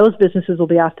 Those businesses will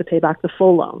be asked to pay back the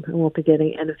full loan and won't be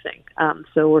getting anything.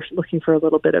 So we're looking for a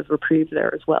little bit of reprieve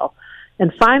there as well.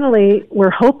 And finally,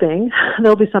 we're hoping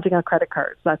there'll be something on credit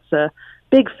cards. That's a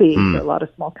big fee for a lot of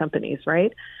small companies,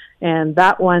 right? And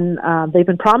that one, they've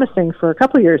been promising for a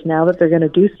couple of years now that they're going to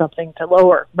do something to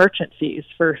lower merchant fees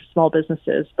for small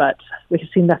businesses, but we've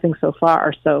seen nothing so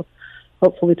far. So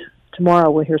hopefully tomorrow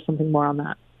we'll hear something more on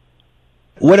that.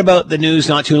 What about the news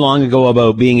not too long ago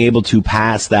about being able to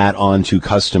pass that on to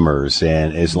customers?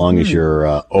 And as long as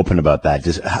you're open about that,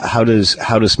 how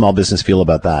does small business feel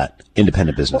about that?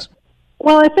 Independent business.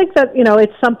 Well, I think that,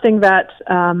 it's something that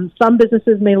some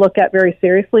businesses may look at very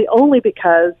seriously, only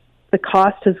because the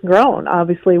cost has grown.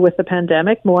 Obviously, with the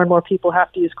pandemic, more and more people have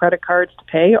to use credit cards to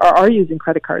pay or are using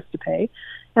credit cards to pay.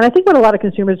 And I think what a lot of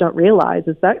consumers don't realize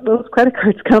is that those credit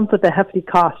cards come with a hefty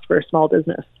cost for a small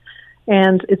business.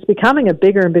 And it's becoming a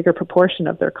bigger and bigger proportion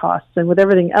of their costs. And with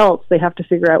everything else, they have to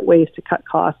figure out ways to cut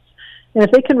costs. And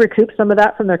if they can recoup some of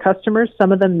that from their customers,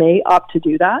 some of them may opt to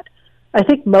do that. I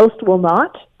think most will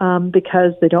not,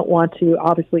 because they don't want to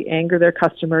obviously anger their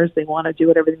customers. They want to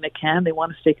do everything they can. They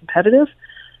want to stay competitive.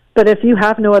 But if you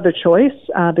have no other choice,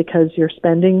 because you're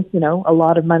spending, a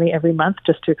lot of money every month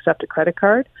just to accept a credit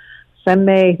card, some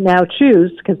may now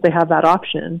choose, because they have that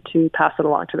option, to pass it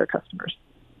along to their customers.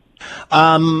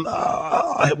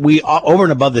 We over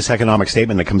and above this economic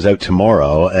statement that comes out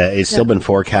tomorrow, it's still been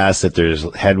forecast that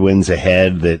there's headwinds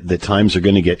ahead, that the times are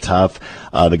going to get tough.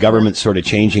 The government's sort of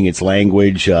changing its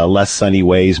language, less sunny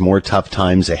ways, more tough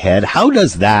times ahead. How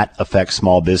does that affect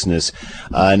small business,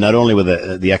 not only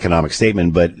with the economic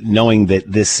statement, but knowing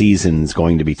that this season is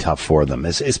going to be tough for them,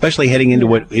 especially heading into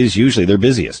what is usually their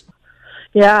busiest?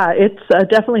 Yeah, it's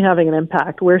definitely having an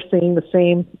impact. We're seeing the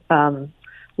same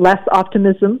less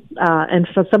optimism, and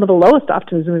for some of the lowest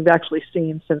optimism we've actually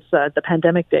seen since the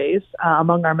pandemic days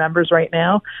among our members right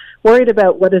now. Worried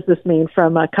about what does this mean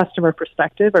from a customer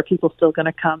perspective? Are people still going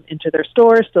to come into their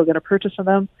stores, still going to purchase from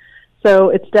them? So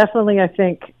it's definitely, I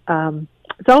think,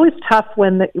 it's always tough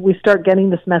when we start getting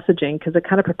this messaging because it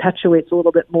kind of perpetuates a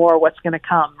little bit more what's going to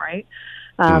come, right?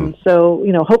 So,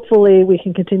 hopefully we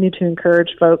can continue to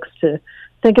encourage folks to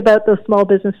think about those small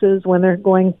businesses when they're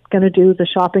going to do the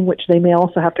shopping, which they may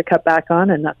also have to cut back on,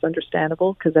 and that's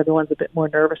understandable because everyone's a bit more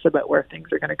nervous about where things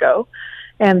are going to go.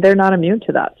 And they're not immune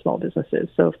to that, small businesses.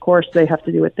 So, of course, they have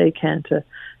to do what they can to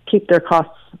keep their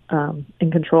costs in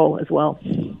control as well.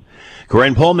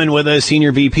 Corinne Pullman with us,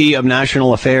 Senior VP of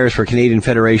National Affairs for Canadian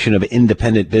Federation of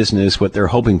Independent Business, what they're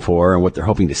hoping for and what they're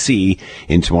hoping to see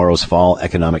in tomorrow's fall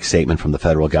economic statement from the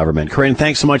federal government. Corinne,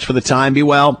 thanks so much for the time. Be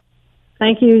well.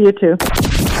 Thank you. You too.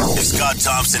 If Scott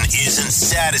Thompson isn't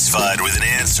satisfied with an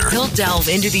answer, He'll delve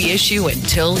into the issue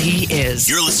until he is.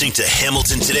 You're listening to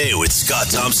Hamilton Today with Scott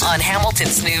Thompson On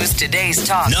Hamilton's News Today's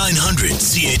Talk. 900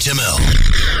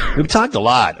 CHML. We've talked a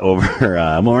lot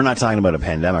over, we're not talking about a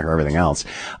pandemic or everything else,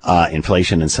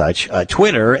 inflation and such,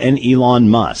 Twitter and Elon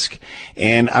Musk.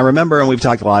 And I remember, and we've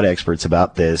talked to a lot of experts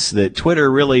about this, that Twitter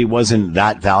really wasn't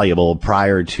that valuable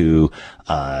prior to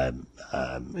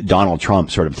Donald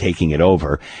Trump sort of taking it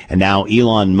over. And now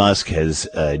Elon Musk has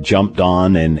jumped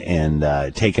on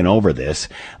and taken over this.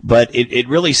 But it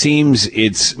really seems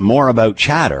it's more about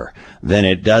chatter than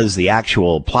it does the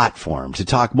actual platform. To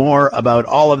talk more about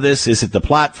all of this, is it the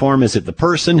platform? Is it the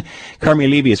person? Carmi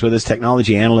Levy is with us,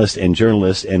 technology analyst and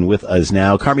journalist, and with us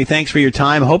now. Carmi, thanks for your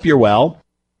time. Hope you're well.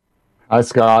 Hi,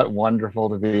 Scott. Wonderful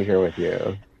to be here with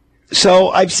you. So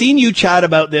I've seen you chat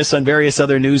about this on various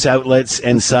other news outlets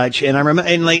and such, and I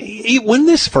remember, and like when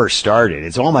this first started,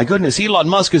 it's, oh my goodness, Elon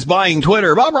Musk is buying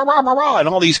Twitter, blah, blah, blah, blah, blah, and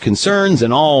all these concerns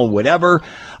and all whatever.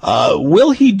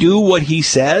 Will he do what he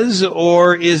says,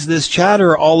 or is this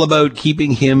chatter all about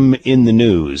keeping him in the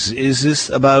news? Is this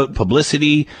about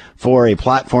publicity for a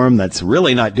platform that's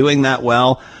really not doing that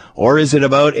well, or is it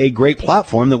about a great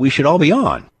platform that we should all be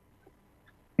on?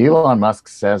 Elon Musk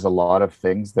says a lot of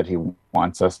things that he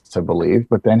wants us to believe,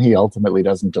 but then he ultimately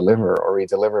doesn't deliver, or he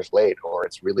delivers late, or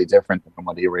it's really different than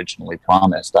what he originally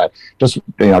promised. Just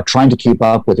trying to keep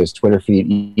up with his Twitter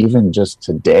feed, even just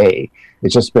today,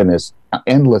 it's just been this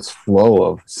endless flow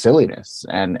of silliness.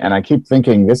 And I keep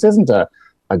thinking, this isn't a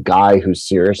guy who's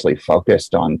seriously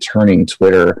focused on turning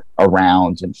Twitter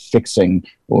around and fixing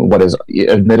what is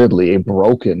admittedly a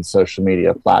broken social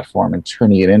media platform and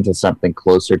turning it into something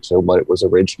closer to what it was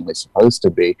originally supposed to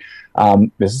be.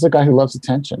 This is a guy who loves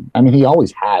attention. I mean, he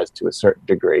always has to a certain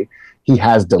degree. He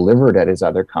has delivered at his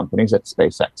other companies, at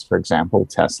SpaceX, for example,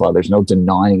 Tesla. There's no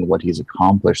denying what he's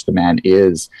accomplished. The man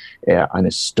is an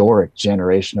historic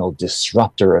generational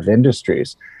disruptor of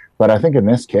industries. But I think in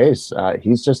this case,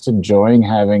 he's just enjoying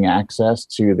having access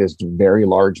to this very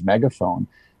large megaphone,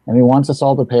 and he wants us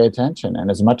all to pay attention.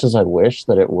 And as much as I wish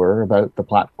that it were about the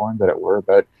platform, that it were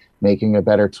about making a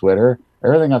better Twitter,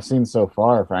 everything I've seen so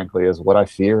far, frankly, is what I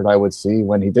feared I would see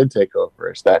when he did take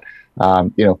over. Is that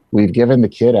we've given the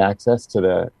kid access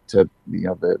to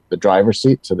the driver's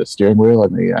seat, to the steering wheel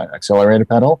and the accelerator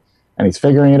pedal, and he's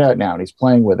figuring it out now, and he's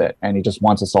playing with it, and he just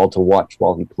wants us all to watch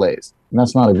while he plays. And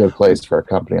that's not a good place for a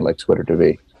company like Twitter to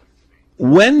be.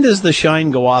 When does the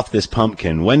shine go off this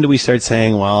pumpkin? When do we start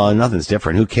saying, well, nothing's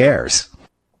different, who cares?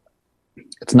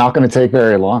 It's not going to take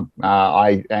very long.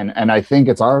 I think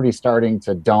it's already starting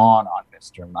to dawn on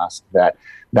Mr. Musk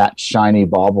that shiny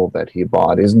bauble that he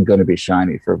bought isn't going to be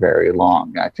shiny for very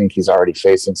long. I think he's already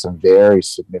facing some very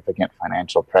significant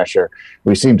financial pressure.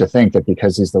 We seem to think that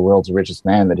because he's the world's richest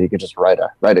man that he could just write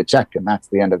a check and that's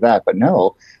the end of that. But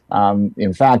no,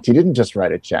 in fact, he didn't just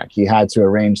write a check. He had to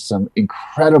arrange some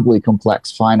incredibly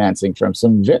complex financing from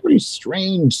some very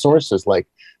strange sources like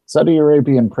Saudi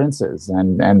Arabian princes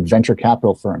and venture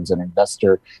capital firms and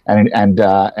and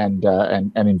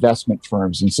investment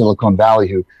firms in Silicon Valley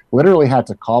who literally had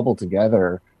to cobble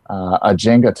together a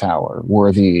Jenga tower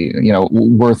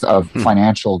worth of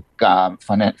financial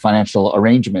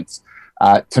arrangements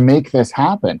to make this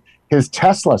happen. His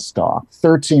Tesla stock,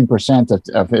 13%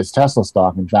 of his Tesla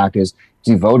stock, in fact, is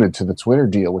devoted to the Twitter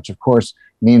deal, which of course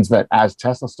means that as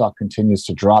Tesla stock continues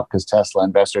to drop because Tesla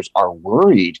investors are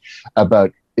worried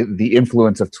about the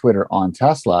influence of Twitter on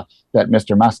Tesla, that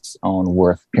Mr. Musk's own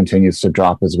worth continues to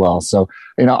drop as well. So,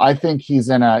 I think he's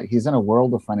in a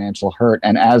world of financial hurt.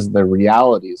 And as the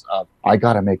realities of, I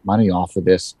got to make money off of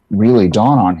this really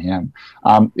dawn on him,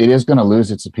 it is going to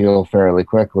lose its appeal fairly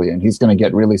quickly. And he's going to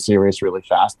get really serious really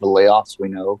fast. The layoffs, we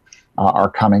know,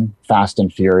 are coming fast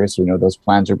and furious. We know those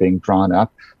plans are being drawn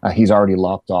up. He's already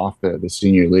lopped off the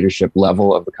senior leadership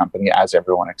level of the company, as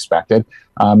everyone expected.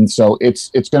 So it's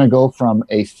going to go from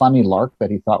a funny lark that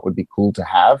he thought would be cool to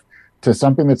have to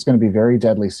something that's going to be very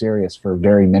deadly serious for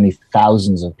very many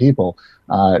thousands of people,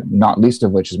 not least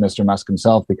of which is Mr. Musk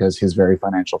himself, because his very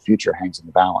financial future hangs in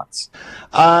the balance.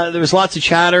 There was lots of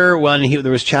chatter when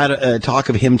there was talk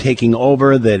of him taking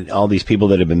over, that all these people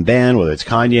that have been banned, whether it's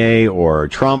Kanye or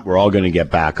Trump, were all going to get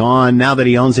back on. Now that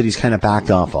he owns it, he's kind of backed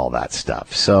off all that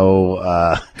stuff.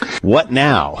 So what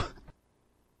now?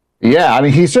 Yeah, I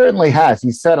mean, he certainly has.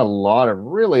 He said a lot of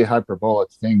really hyperbolic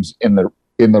things in the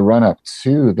run-up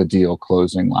to the deal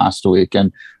closing last week.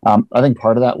 And I think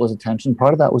part of that was attention.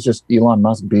 Part of that was just Elon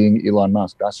Musk being Elon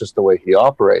Musk. That's just the way he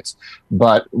operates.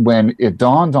 But when it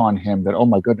dawned on him that, oh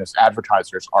my goodness,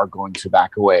 advertisers are going to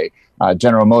back away.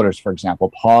 General Motors, for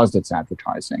example, paused its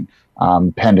advertising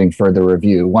pending further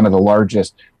review. One of the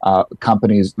largest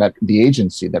companies, that the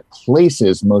agency that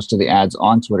places most of the ads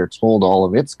on Twitter, told all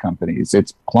of its companies,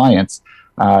 its clients,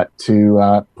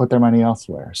 to put their money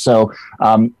elsewhere. So,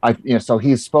 so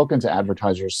he's spoken to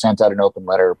advertisers, sent out an open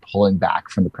letter, pulling back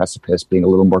from the precipice, being a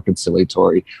little more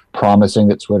conciliatory, promising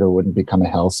that Twitter wouldn't become a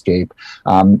hellscape.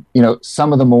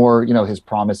 Some of the more, his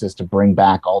promises to bring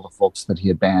back all the folks that he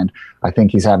had banned, I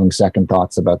think he's having second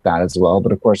thoughts about that as well.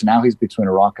 But of course, now he's between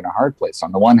a rock and a hard place.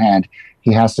 On the one hand,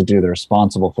 he has to do the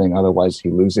responsible thing, otherwise he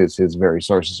loses his very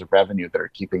sources of revenue that are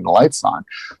keeping the lights on.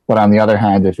 But on the other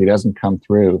hand, if he doesn't come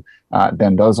through,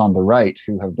 then those on the right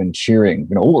who have been cheering,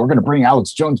 we're going to bring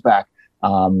Alex Jones back.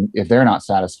 If they're not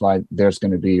satisfied, there's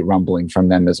going to be rumbling from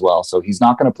them as well. So he's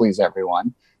not going to please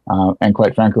everyone. And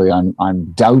quite frankly,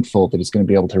 I'm doubtful that he's going to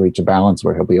be able to reach a balance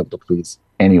where he'll be able to please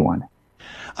anyone.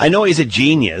 I know he's a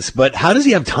genius, but how does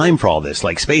he have time for all this?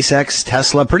 Like SpaceX,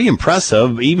 Tesla, pretty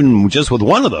impressive, even just with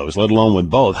one of those, let alone with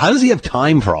both. How does he have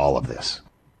time for all of this?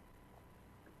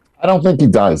 I don't think he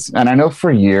does. And I know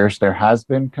for years there has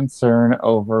been concern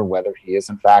over whether he is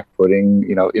in fact putting,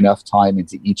 enough time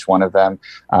into each one of them.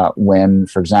 When,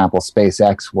 for example,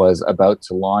 SpaceX was about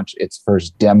to launch its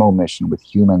first demo mission with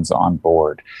humans on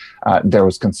board, there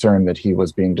was concern that he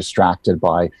was being distracted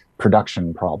by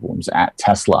production problems at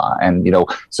Tesla. And,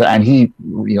 he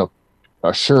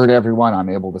assured everyone, I'm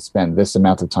able to spend this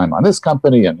amount of time on this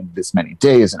company and this many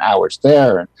days and hours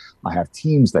there. And I have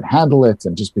teams that handle it.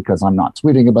 And just because I'm not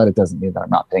tweeting about it doesn't mean that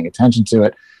I'm not paying attention to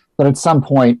it. But at some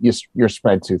point, you're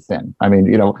spread too thin. I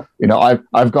mean,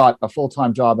 I've got a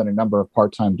full-time job and a number of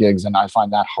part-time gigs, and I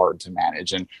find that hard to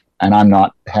manage. And I'm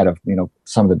not head of,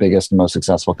 some of the biggest and most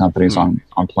successful companies on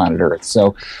planet Earth.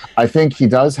 So I think he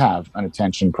does have an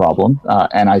attention problem.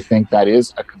 And I think that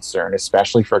is a concern,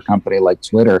 especially for a company like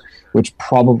Twitter, which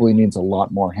probably needs a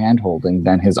lot more hand-holding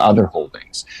than his other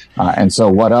holdings. And so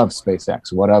what of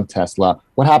SpaceX? What of Tesla?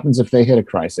 What happens if they hit a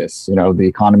crisis? The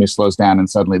economy slows down and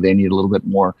suddenly they need a little bit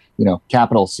more,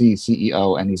 capital C,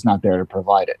 CEO, and he's not there to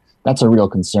provide it. That's a real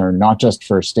concern, not just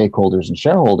for stakeholders and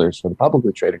shareholders, for the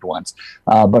publicly traded ones,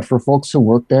 but for folks who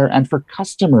work there and for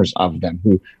customers of them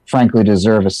who, frankly,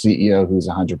 deserve a CEO who's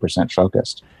 100%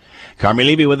 focused. Carmi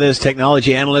Levy with us,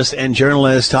 technology analyst and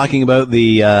journalist, talking about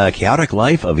the chaotic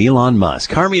life of Elon Musk.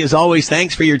 Carmi, as always,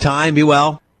 thanks for your time. Be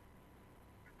well.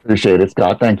 Appreciate it,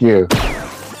 Scott. Thank you.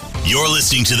 You're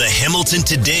listening to the Hamilton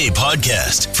Today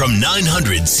podcast from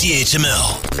 900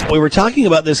 CHML. We were talking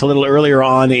about this a little earlier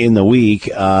on in the week,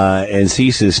 and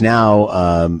CSIS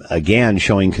now again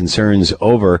showing concerns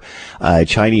over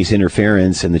Chinese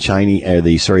interference and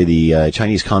the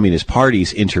Chinese Communist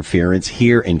Party's interference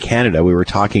here in Canada. We were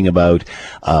talking about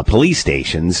police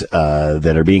stations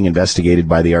that are being investigated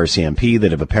by the RCMP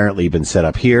that have apparently been set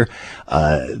up here.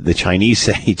 The Chinese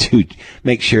say to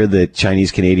make sure that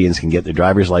Chinese Canadians can get their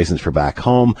driver's license for back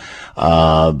home,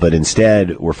 but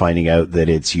instead we're finding out that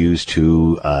it's used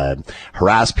to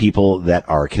harass people that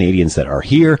are Canadians that are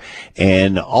here,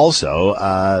 and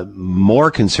also more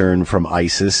concern from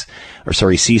CSIS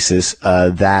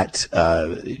that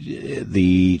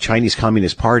the Chinese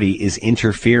Communist Party is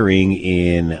interfering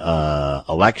in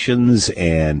elections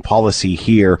and policy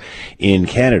here in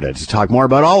Canada. To talk more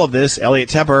about all of this, Elliot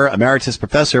Tepper, Emeritus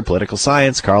Professor, Political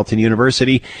Science, Carleton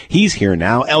University. He's here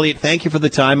now. Elliot, thank you for the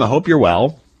time. I hope you're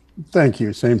well. Thank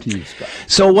you. Same to you, Scott.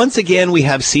 So once again, we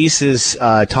have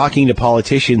CSIS talking to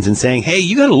politicians and saying, hey,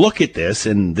 you got to look at this,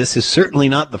 and this is certainly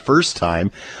not the first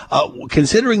time.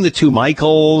 Considering the two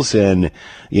Michaels and,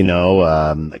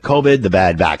 COVID, the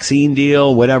bad vaccine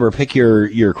deal, whatever, pick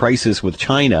your crisis with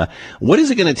China, what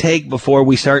is it going to take before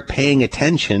we start paying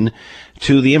attention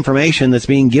to the information that's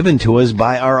being given to us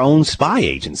by our own spy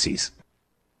agencies?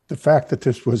 The fact that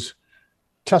this was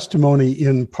testimony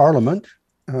in Parliament,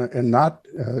 and not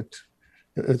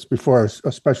it's before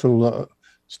a special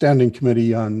standing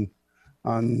committee on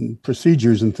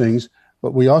procedures and things,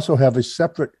 but we also have a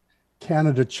separate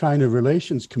Canada-China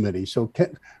Relations Committee. So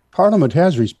Parliament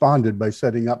has responded by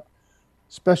setting up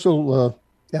special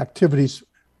activities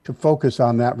to focus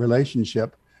on that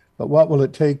relationship. But what will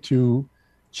it take to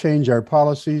change our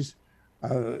policies?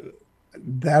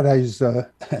 That is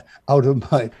out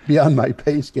of beyond my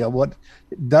pay scale. What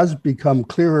does become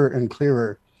clearer and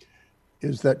clearer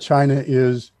is that China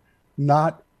is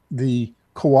not the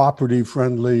cooperative,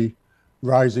 friendly,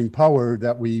 rising power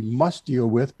that we must deal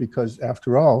with, because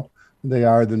after all, they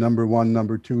are the number one,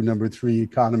 number two, number three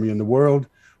economy in the world,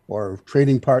 or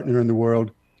trading partner in the world,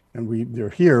 and they're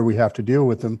here. We have to deal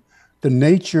with them. The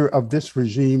nature of this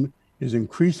regime is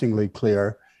increasingly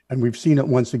clear, and we've seen it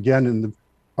once again in the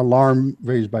alarm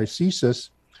raised by CSIS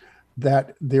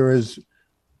that there is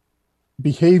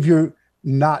behavior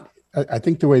not, I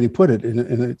think the way they put it,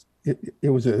 and it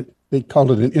was they called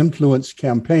it an influence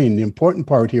campaign. The important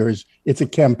part here is it's a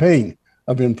campaign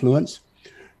of influence,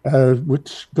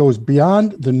 which goes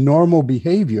beyond the normal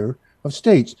behavior of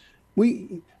states.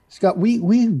 Scott,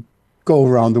 we go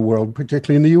around the world,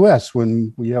 particularly in the U.S.,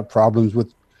 when we have problems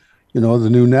with, the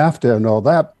new NAFTA and all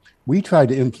that. We try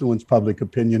to influence public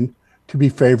opinion to be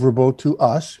favorable to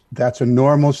us. That's a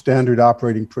normal standard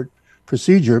operating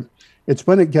procedure. It's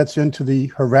when it gets into the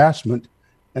harassment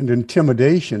and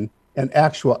intimidation and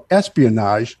actual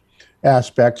espionage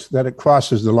aspects that it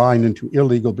crosses the line into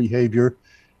illegal behavior.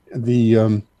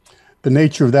 The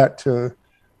nature of that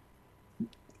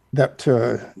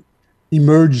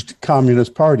emerged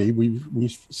Communist Party,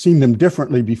 we've seen them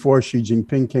differently before Xi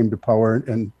Jinping came to power,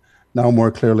 and now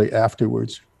more clearly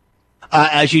afterwards.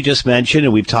 As you just mentioned,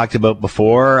 and we've talked about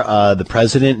before, the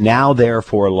president now there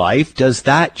for life. Does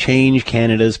that change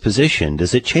Canada's position?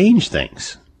 Does it change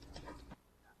things?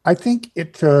 I think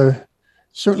it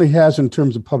certainly has in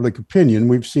terms of public opinion.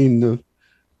 We've seen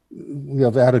we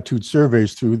have attitude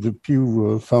surveys through the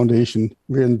Pew Foundation,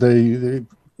 and the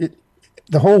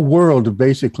whole world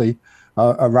basically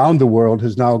around the world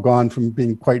has now gone from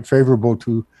being quite favorable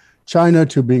to China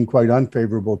to being quite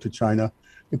unfavorable to China.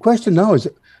 The question now is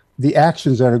the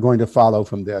actions that are going to follow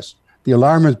from this. The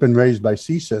alarm has been raised by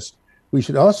CSIS. We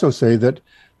should also say that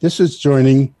this is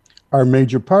joining our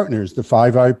major partners, the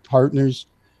Five Eyes partners,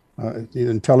 the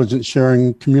intelligence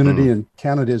sharing community, and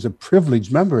Canada is a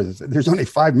privileged member. There's only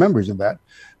 5 members of that,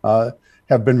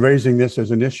 have been raising this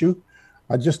as an issue.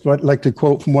 I just like to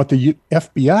quote from what the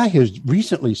FBI has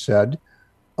recently said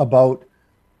about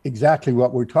exactly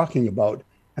what we're talking about.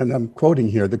 And I'm quoting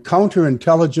here, the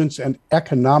counterintelligence and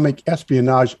economic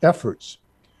espionage efforts.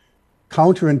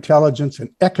 Counterintelligence and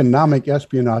economic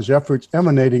espionage efforts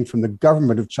emanating from the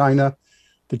government of China,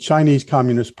 the Chinese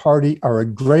Communist Party, are a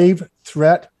grave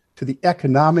threat to the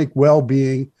economic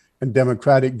well-being and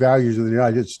democratic values of the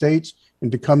United States.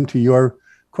 And to come to your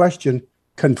question,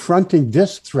 confronting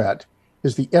this threat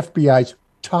is the FBI's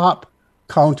top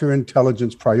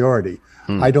counterintelligence priority.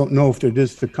 I don't know if it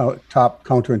is the top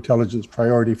counterintelligence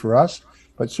priority for us,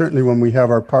 but certainly when we have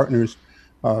our partners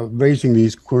raising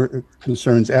these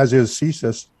concerns, as is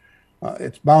CSIS,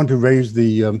 it's bound to raise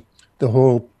the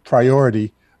whole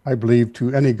priority, I believe,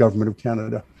 to any government of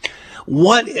Canada.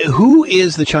 Who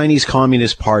is the Chinese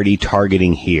Communist Party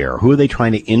targeting here? Who are they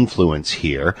trying to influence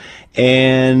here?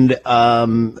 And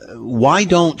why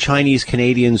don't Chinese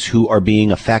Canadians who are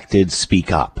being affected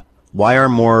speak up? Why are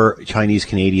more Chinese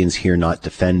Canadians here not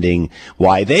defending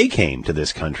why they came to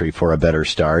this country for a better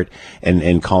start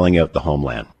and calling out the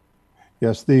homeland?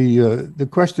 Yes, the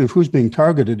question of who's being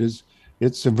targeted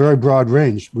it's a very broad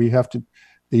range. We have to,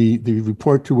 the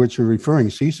report to which you're referring,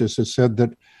 CSIS, has said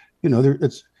that,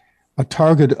 it's a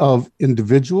target of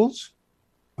individuals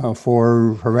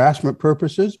for harassment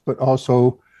purposes, but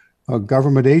also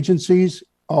government agencies,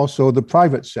 also the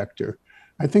private sector.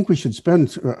 I think we should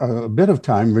spend a bit of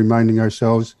time reminding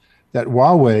ourselves that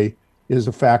Huawei is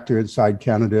a factor inside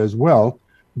Canada as well.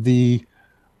 The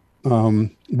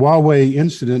Huawei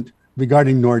incident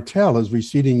regarding Nortel is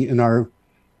receding in our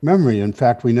memory. In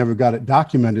fact, we never got it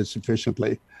documented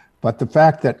sufficiently. But the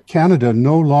fact that Canada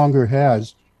no longer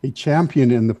has a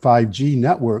champion in the 5G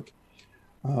network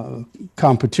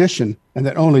competition, and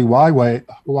that only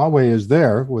Huawei is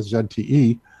there with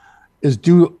ZTE, is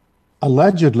due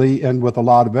allegedly and with a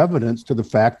lot of evidence to the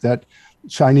fact that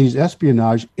Chinese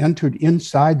espionage entered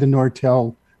inside the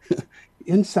Nortel,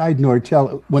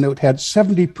 when it had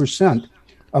 70%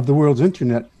 of the world's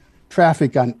internet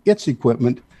traffic on its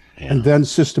equipment, and then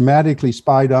systematically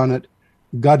spied on it,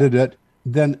 gutted it,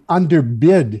 then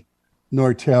underbid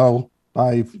Nortel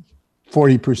by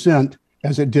 40%,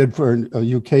 as it did for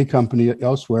a UK company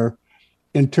elsewhere,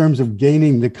 in terms of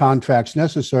gaining the contracts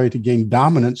necessary to gain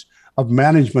dominance of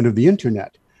management of the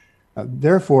internet.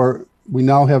 Therefore, we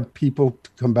now have people, to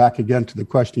come back again to the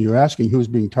question you're asking, who's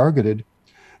being targeted.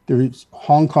 There's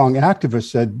Hong Kong activists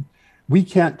said, we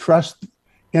can't trust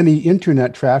any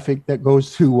internet traffic that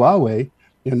goes through Huawei,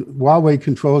 and Huawei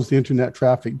controls the internet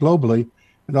traffic globally.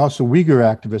 And also Uyghur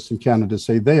activists in Canada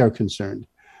say they are concerned.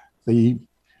 The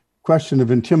question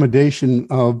of intimidation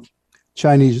of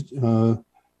Chinese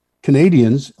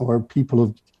Canadians or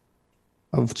people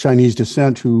of Chinese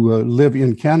descent who live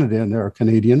in Canada and are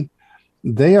Canadian,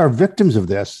 they are victims of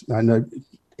this, and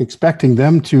expecting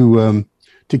them to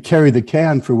carry the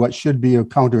can for what should be a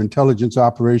counterintelligence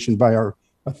operation by our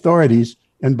authorities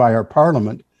and by our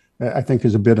parliament, I think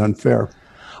is a bit unfair.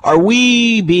 Are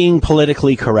we being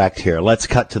politically correct here? Let's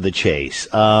cut to the chase.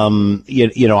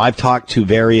 You know, I've talked to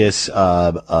various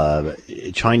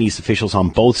Chinese officials on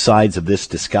both sides of this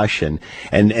discussion,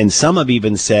 and some have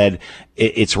even said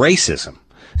it's racism.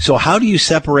 So how do you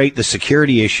separate the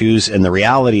security issues and the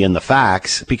reality and the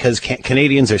facts? Because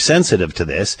Canadians are sensitive to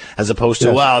this, as opposed to,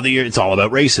 yes, well, it's all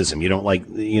about racism. You don't like,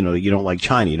 you don't like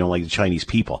China. You don't like the Chinese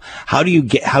people. How do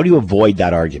you avoid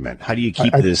that argument? How do you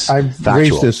keep this factual? I've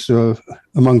raised this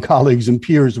among colleagues and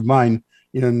peers of mine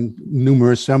in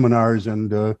numerous seminars and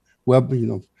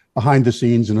behind the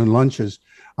scenes and in lunches.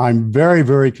 I'm very,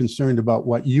 very concerned about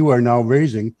what you are now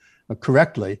raising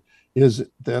correctly, is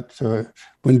that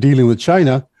when dealing with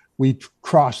China, we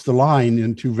cross the line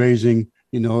into raising,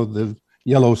 the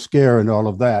yellow scare and all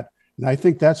of that. And I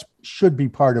think that should be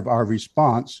part of our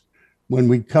response when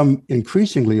we become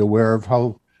increasingly aware of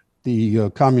how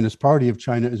the Communist Party of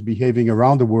China is behaving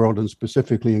around the world, and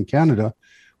specifically in Canada.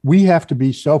 We have to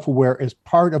be self-aware as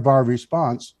part of our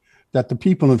response that the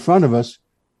people in front of us,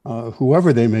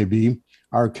 whoever they may be,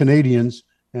 are Canadians.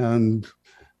 And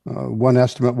one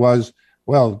estimate was,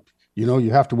 well,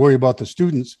 you have to worry about the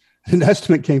students. An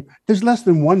estimate came, there's less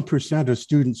than 1% of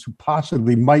students who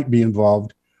possibly might be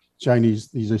involved. Chinese,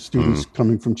 these are students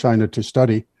coming from China to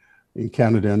study in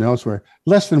Canada and elsewhere.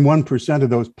 Less than 1% of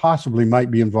those possibly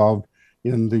might be involved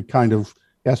in the kind of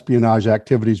espionage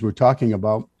activities we're talking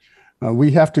about. We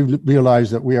have to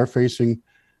realize that we are facing,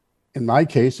 in my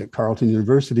case at Carleton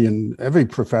University, and every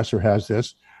professor has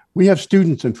this, we have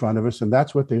students in front of us, and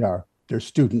that's what they are. They're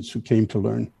students who came to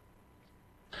learn.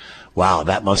 Wow,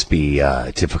 that must be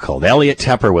difficult. Elliot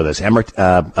Tepper with us,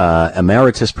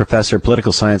 Emeritus Professor,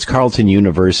 Political Science, Carleton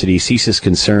University, ceases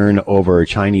concern over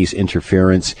Chinese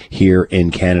interference here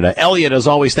in Canada. Elliot, as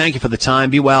always, thank you for the time.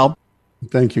 Be well.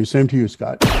 Thank you. Same to you,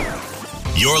 Scott.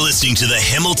 You're listening to the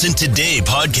Hamilton Today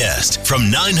podcast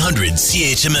from 900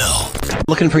 CHML.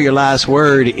 Looking for your last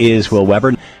word is Will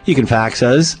Weber. You can fax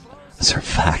us.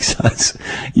 Fax us.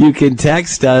 You can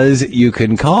text us. You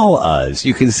can call us.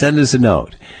 You can send us a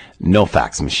note. No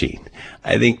fax machine.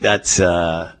 I think that's,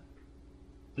 no,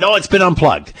 it's been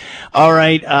unplugged. All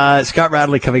right. Scott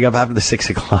Radley coming up after the 6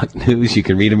 o'clock news. You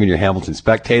can read him in your Hamilton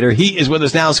Spectator. He is with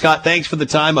us now. Scott, thanks for the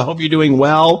time. I hope you're doing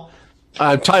well.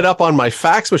 I'm tied up on my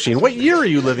fax machine. What year are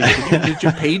you living in? Did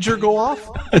your pager go off?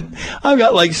 I've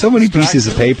got like so many pieces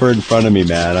of paper in front of me,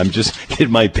 man. Did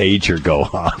my pager go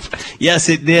off? Yes,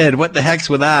 it did. What the heck's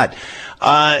with that?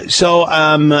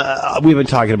 We've been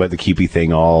talking about the QP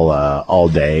thing all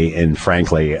day, and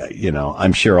frankly,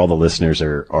 I'm sure all the listeners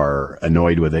are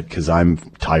annoyed with it because I'm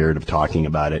tired of talking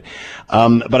about it.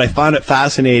 But I found it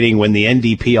fascinating when the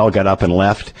NDP all got up and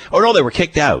left. Oh no, they were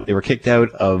kicked out. They were kicked out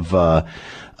of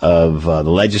the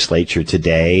legislature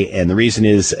today, and the reason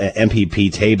is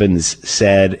MPP Tabens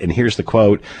said, and here's the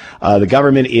quote: the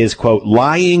government is, quote,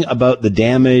 lying about the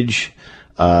damage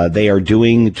they are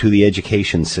doing to the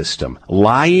education system.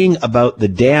 Lying about the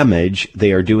damage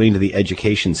they are doing to the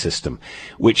education system,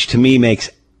 which to me makes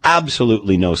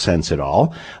absolutely no sense at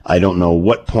all. I don't know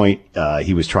what point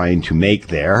he was trying to make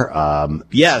there.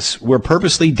 Yes, we're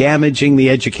purposely damaging the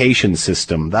education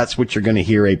system. That's what you're going to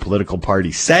hear a political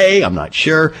party say. I'm not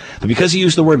sure. But because he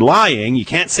used the word lying, you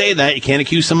can't say that. You can't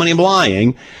accuse somebody of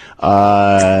lying.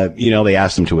 They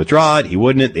asked him to withdraw it. He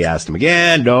wouldn't. They asked him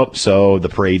again. Nope. So the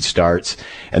parade starts.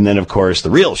 And then, of course, the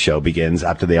real show begins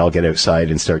after they all get outside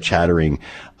and start chattering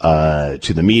to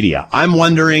the media. I'm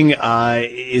wondering,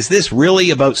 is this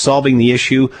really about solving the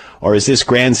issue, or is this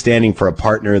grandstanding for a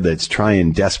partner that's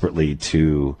trying desperately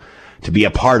to be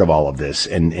a part of all of this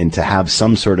and to have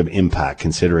some sort of impact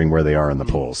considering where they are in the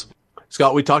polls?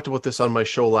 Scott, we talked about this on my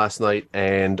show last night,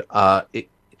 and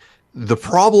the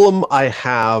problem I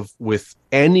have with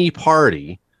any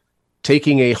party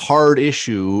taking a hard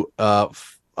issue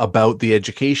about the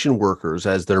education workers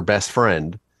as their best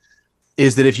friend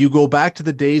is that if you go back to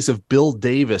the days of Bill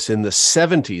Davis in the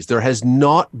 70s, there has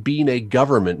not been a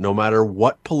government, no matter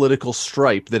what political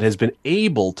stripe, that has been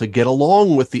able to get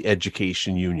along with the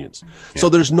education unions. Yeah. So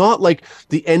there's not like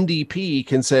the NDP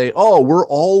can say, oh, we're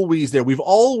always there. We've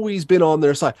always been on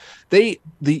their side. The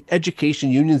education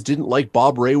unions didn't like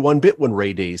Bob Rae one bit when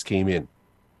Ray Days came in.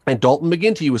 And Dalton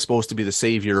McGuinty was supposed to be the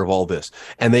savior of all this.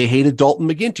 And they hated Dalton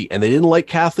McGuinty. And they didn't like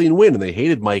Kathleen Wynne. And they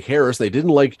hated Mike Harris. They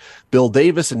didn't like Bill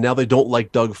Davis. And now they don't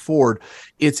like Doug Ford.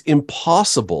 It's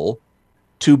impossible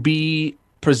to be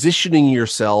positioning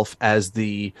yourself as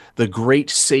the great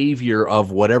savior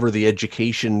of whatever the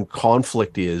education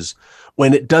conflict is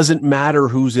when it doesn't matter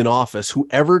who's in office.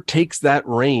 Whoever takes that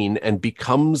reign and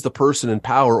becomes the person in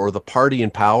power or the party in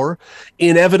power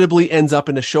inevitably ends up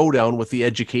in a showdown with the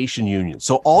education union.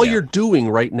 So all you're doing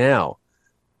right now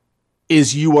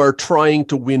is you are trying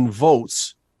to win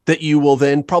votes that you will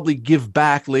then probably give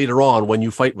back later on when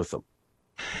you fight with them.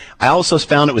 I also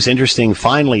found it was interesting.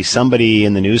 Finally, somebody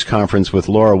in the news conference with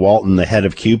Laura Walton, the head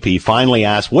of CUPE, finally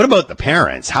asked, what about the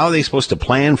parents? How are they supposed to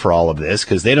plan for all of this?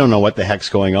 Because they don't know what the heck's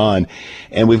going on.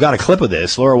 And we've got a clip of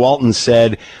this. Laura Walton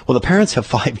said, well, the parents have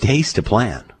 5 days to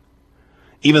plan.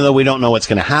 Even though we don't know what's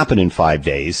going to happen in 5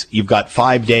 days, you've got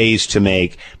 5 days to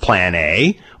make plan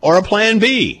A or a plan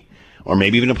B, or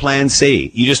maybe even a plan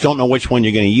C. You just don't know which one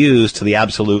you're going to use to the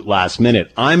absolute last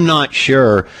minute. I'm not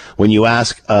sure when you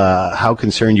ask how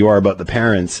concerned you are about the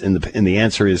parents, and the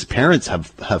answer is parents have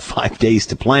 5 days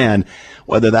to plan,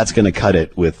 whether that's going to cut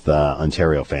it with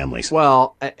Ontario families.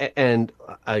 Well, and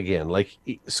again, like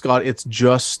Scott, it's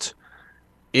just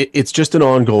an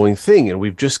ongoing thing, and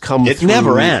we've just come through. It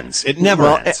never ends.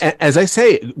 As I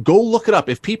say, go look it up.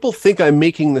 If people think I'm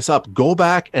making this up, go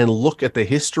back and look at the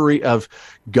history of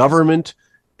government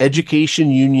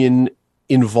education union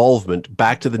involvement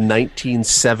back to the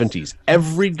 1970s.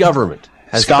 Every government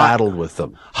has battled with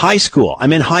them. High school.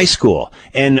 I'm in high school,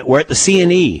 and we're at the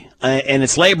CNE, and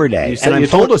it's Labor Day. You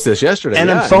told us this yesterday. And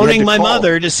I'm phoning my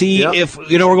mother to see if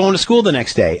we're going to school the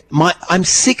next day. I'm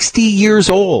 60 years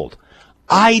old.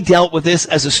 I dealt with this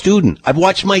as a student. I've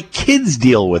watched my kids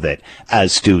deal with it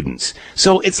as students.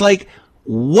 So it's like,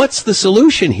 what's the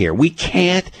solution here? We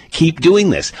can't keep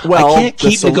doing this. Well, I can't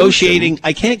keep negotiating.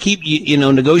 I can't keep,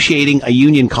 negotiating a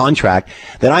union contract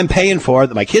that I'm paying for,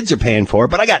 that my kids are paying for,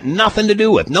 but I got nothing to do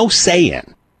with, no say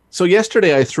in. So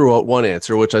yesterday I threw out one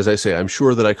answer, which, as I say, I'm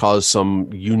sure that I caused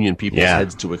some union people's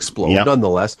heads to explode. Yep.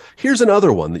 Nonetheless, here's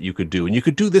another one that you could do, and you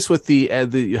could do this with the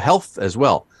health as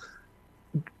well.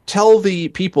 Tell the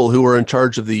people who are in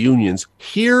charge of the unions,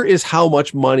 here is how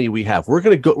much money we have. We're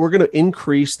going to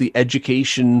increase the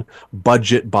education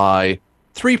budget by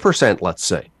 3%, let's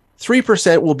say.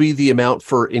 3% will be the amount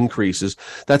for increases.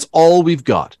 That's all we've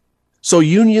got. So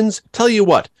unions, tell you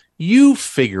what, you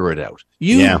figure it out.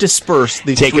 You disperse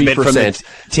the 3%.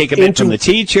 Take a bit from the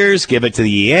teachers, give it to the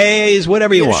EAs,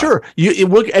 whatever you want. Sure.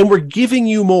 And we're giving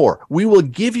you more. We will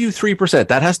give you 3%.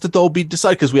 That has to, though, be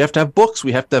decided, because we have to have books.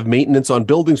 We have to have maintenance on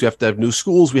buildings. We have to have new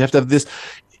schools. We have to have this.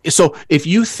 So if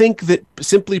you think that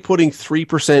simply putting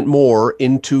 3% more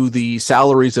into the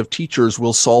salaries of teachers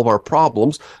will solve our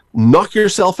problems, knock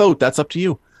yourself out. That's up to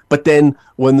you. But then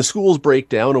when the schools break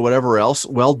down or whatever else,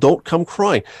 well, don't come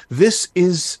crying. This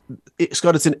is,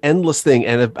 Scott, it's an endless thing.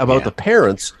 And about the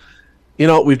parents,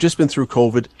 we've just been through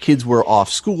COVID. Kids were off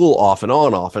school, off and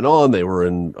on. They were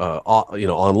in,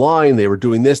 online. They were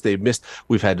doing this. They've missed.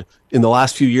 We've had, in the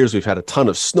last few years, we've had a ton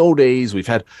of snow days.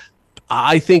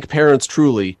 I think parents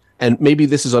truly, and maybe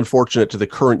this is unfortunate to the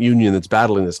current union that's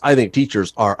battling this, I think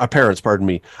parents,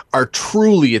 are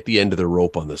truly at the end of their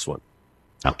rope on this one.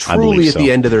 Truly at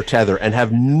the end of their tether, and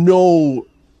have no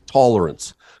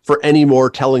tolerance for any more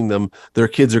telling them their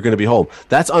kids are going to be home.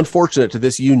 That's unfortunate to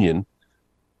this union,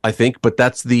 I think, but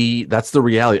that's the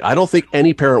reality. I don't think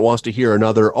any parent wants to hear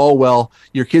another, oh, well,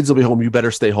 your kids will be home, you better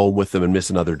stay home with them and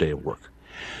miss another day of work.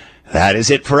 That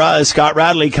is it for us. Scott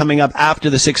Radley coming up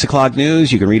after the 6 o'clock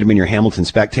news. You can read him in your Hamilton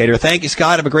Spectator. Thank you,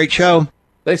 Scott. Have a great show.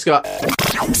 Thanks, Scott.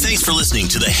 Thanks for listening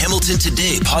to the Hamilton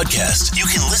Today podcast. You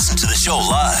can listen to the show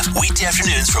live weekday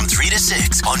afternoons from 3 to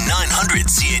 6 on 900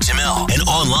 CHML and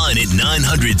online at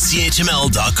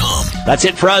 900CHML.com. That's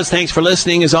it for us. Thanks for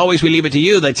listening. As always, we leave it to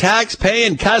you, the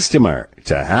tax-paying customer,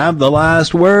 to have the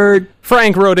last word.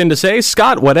 Frank wrote in to say,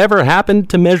 Scott, whatever happened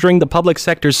to measuring the public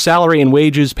sector's salary and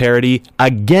wages parity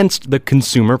against the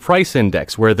consumer price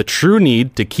index, where the true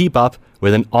need to keep up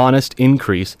with an honest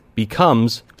increase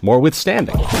becomes more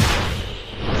withstanding?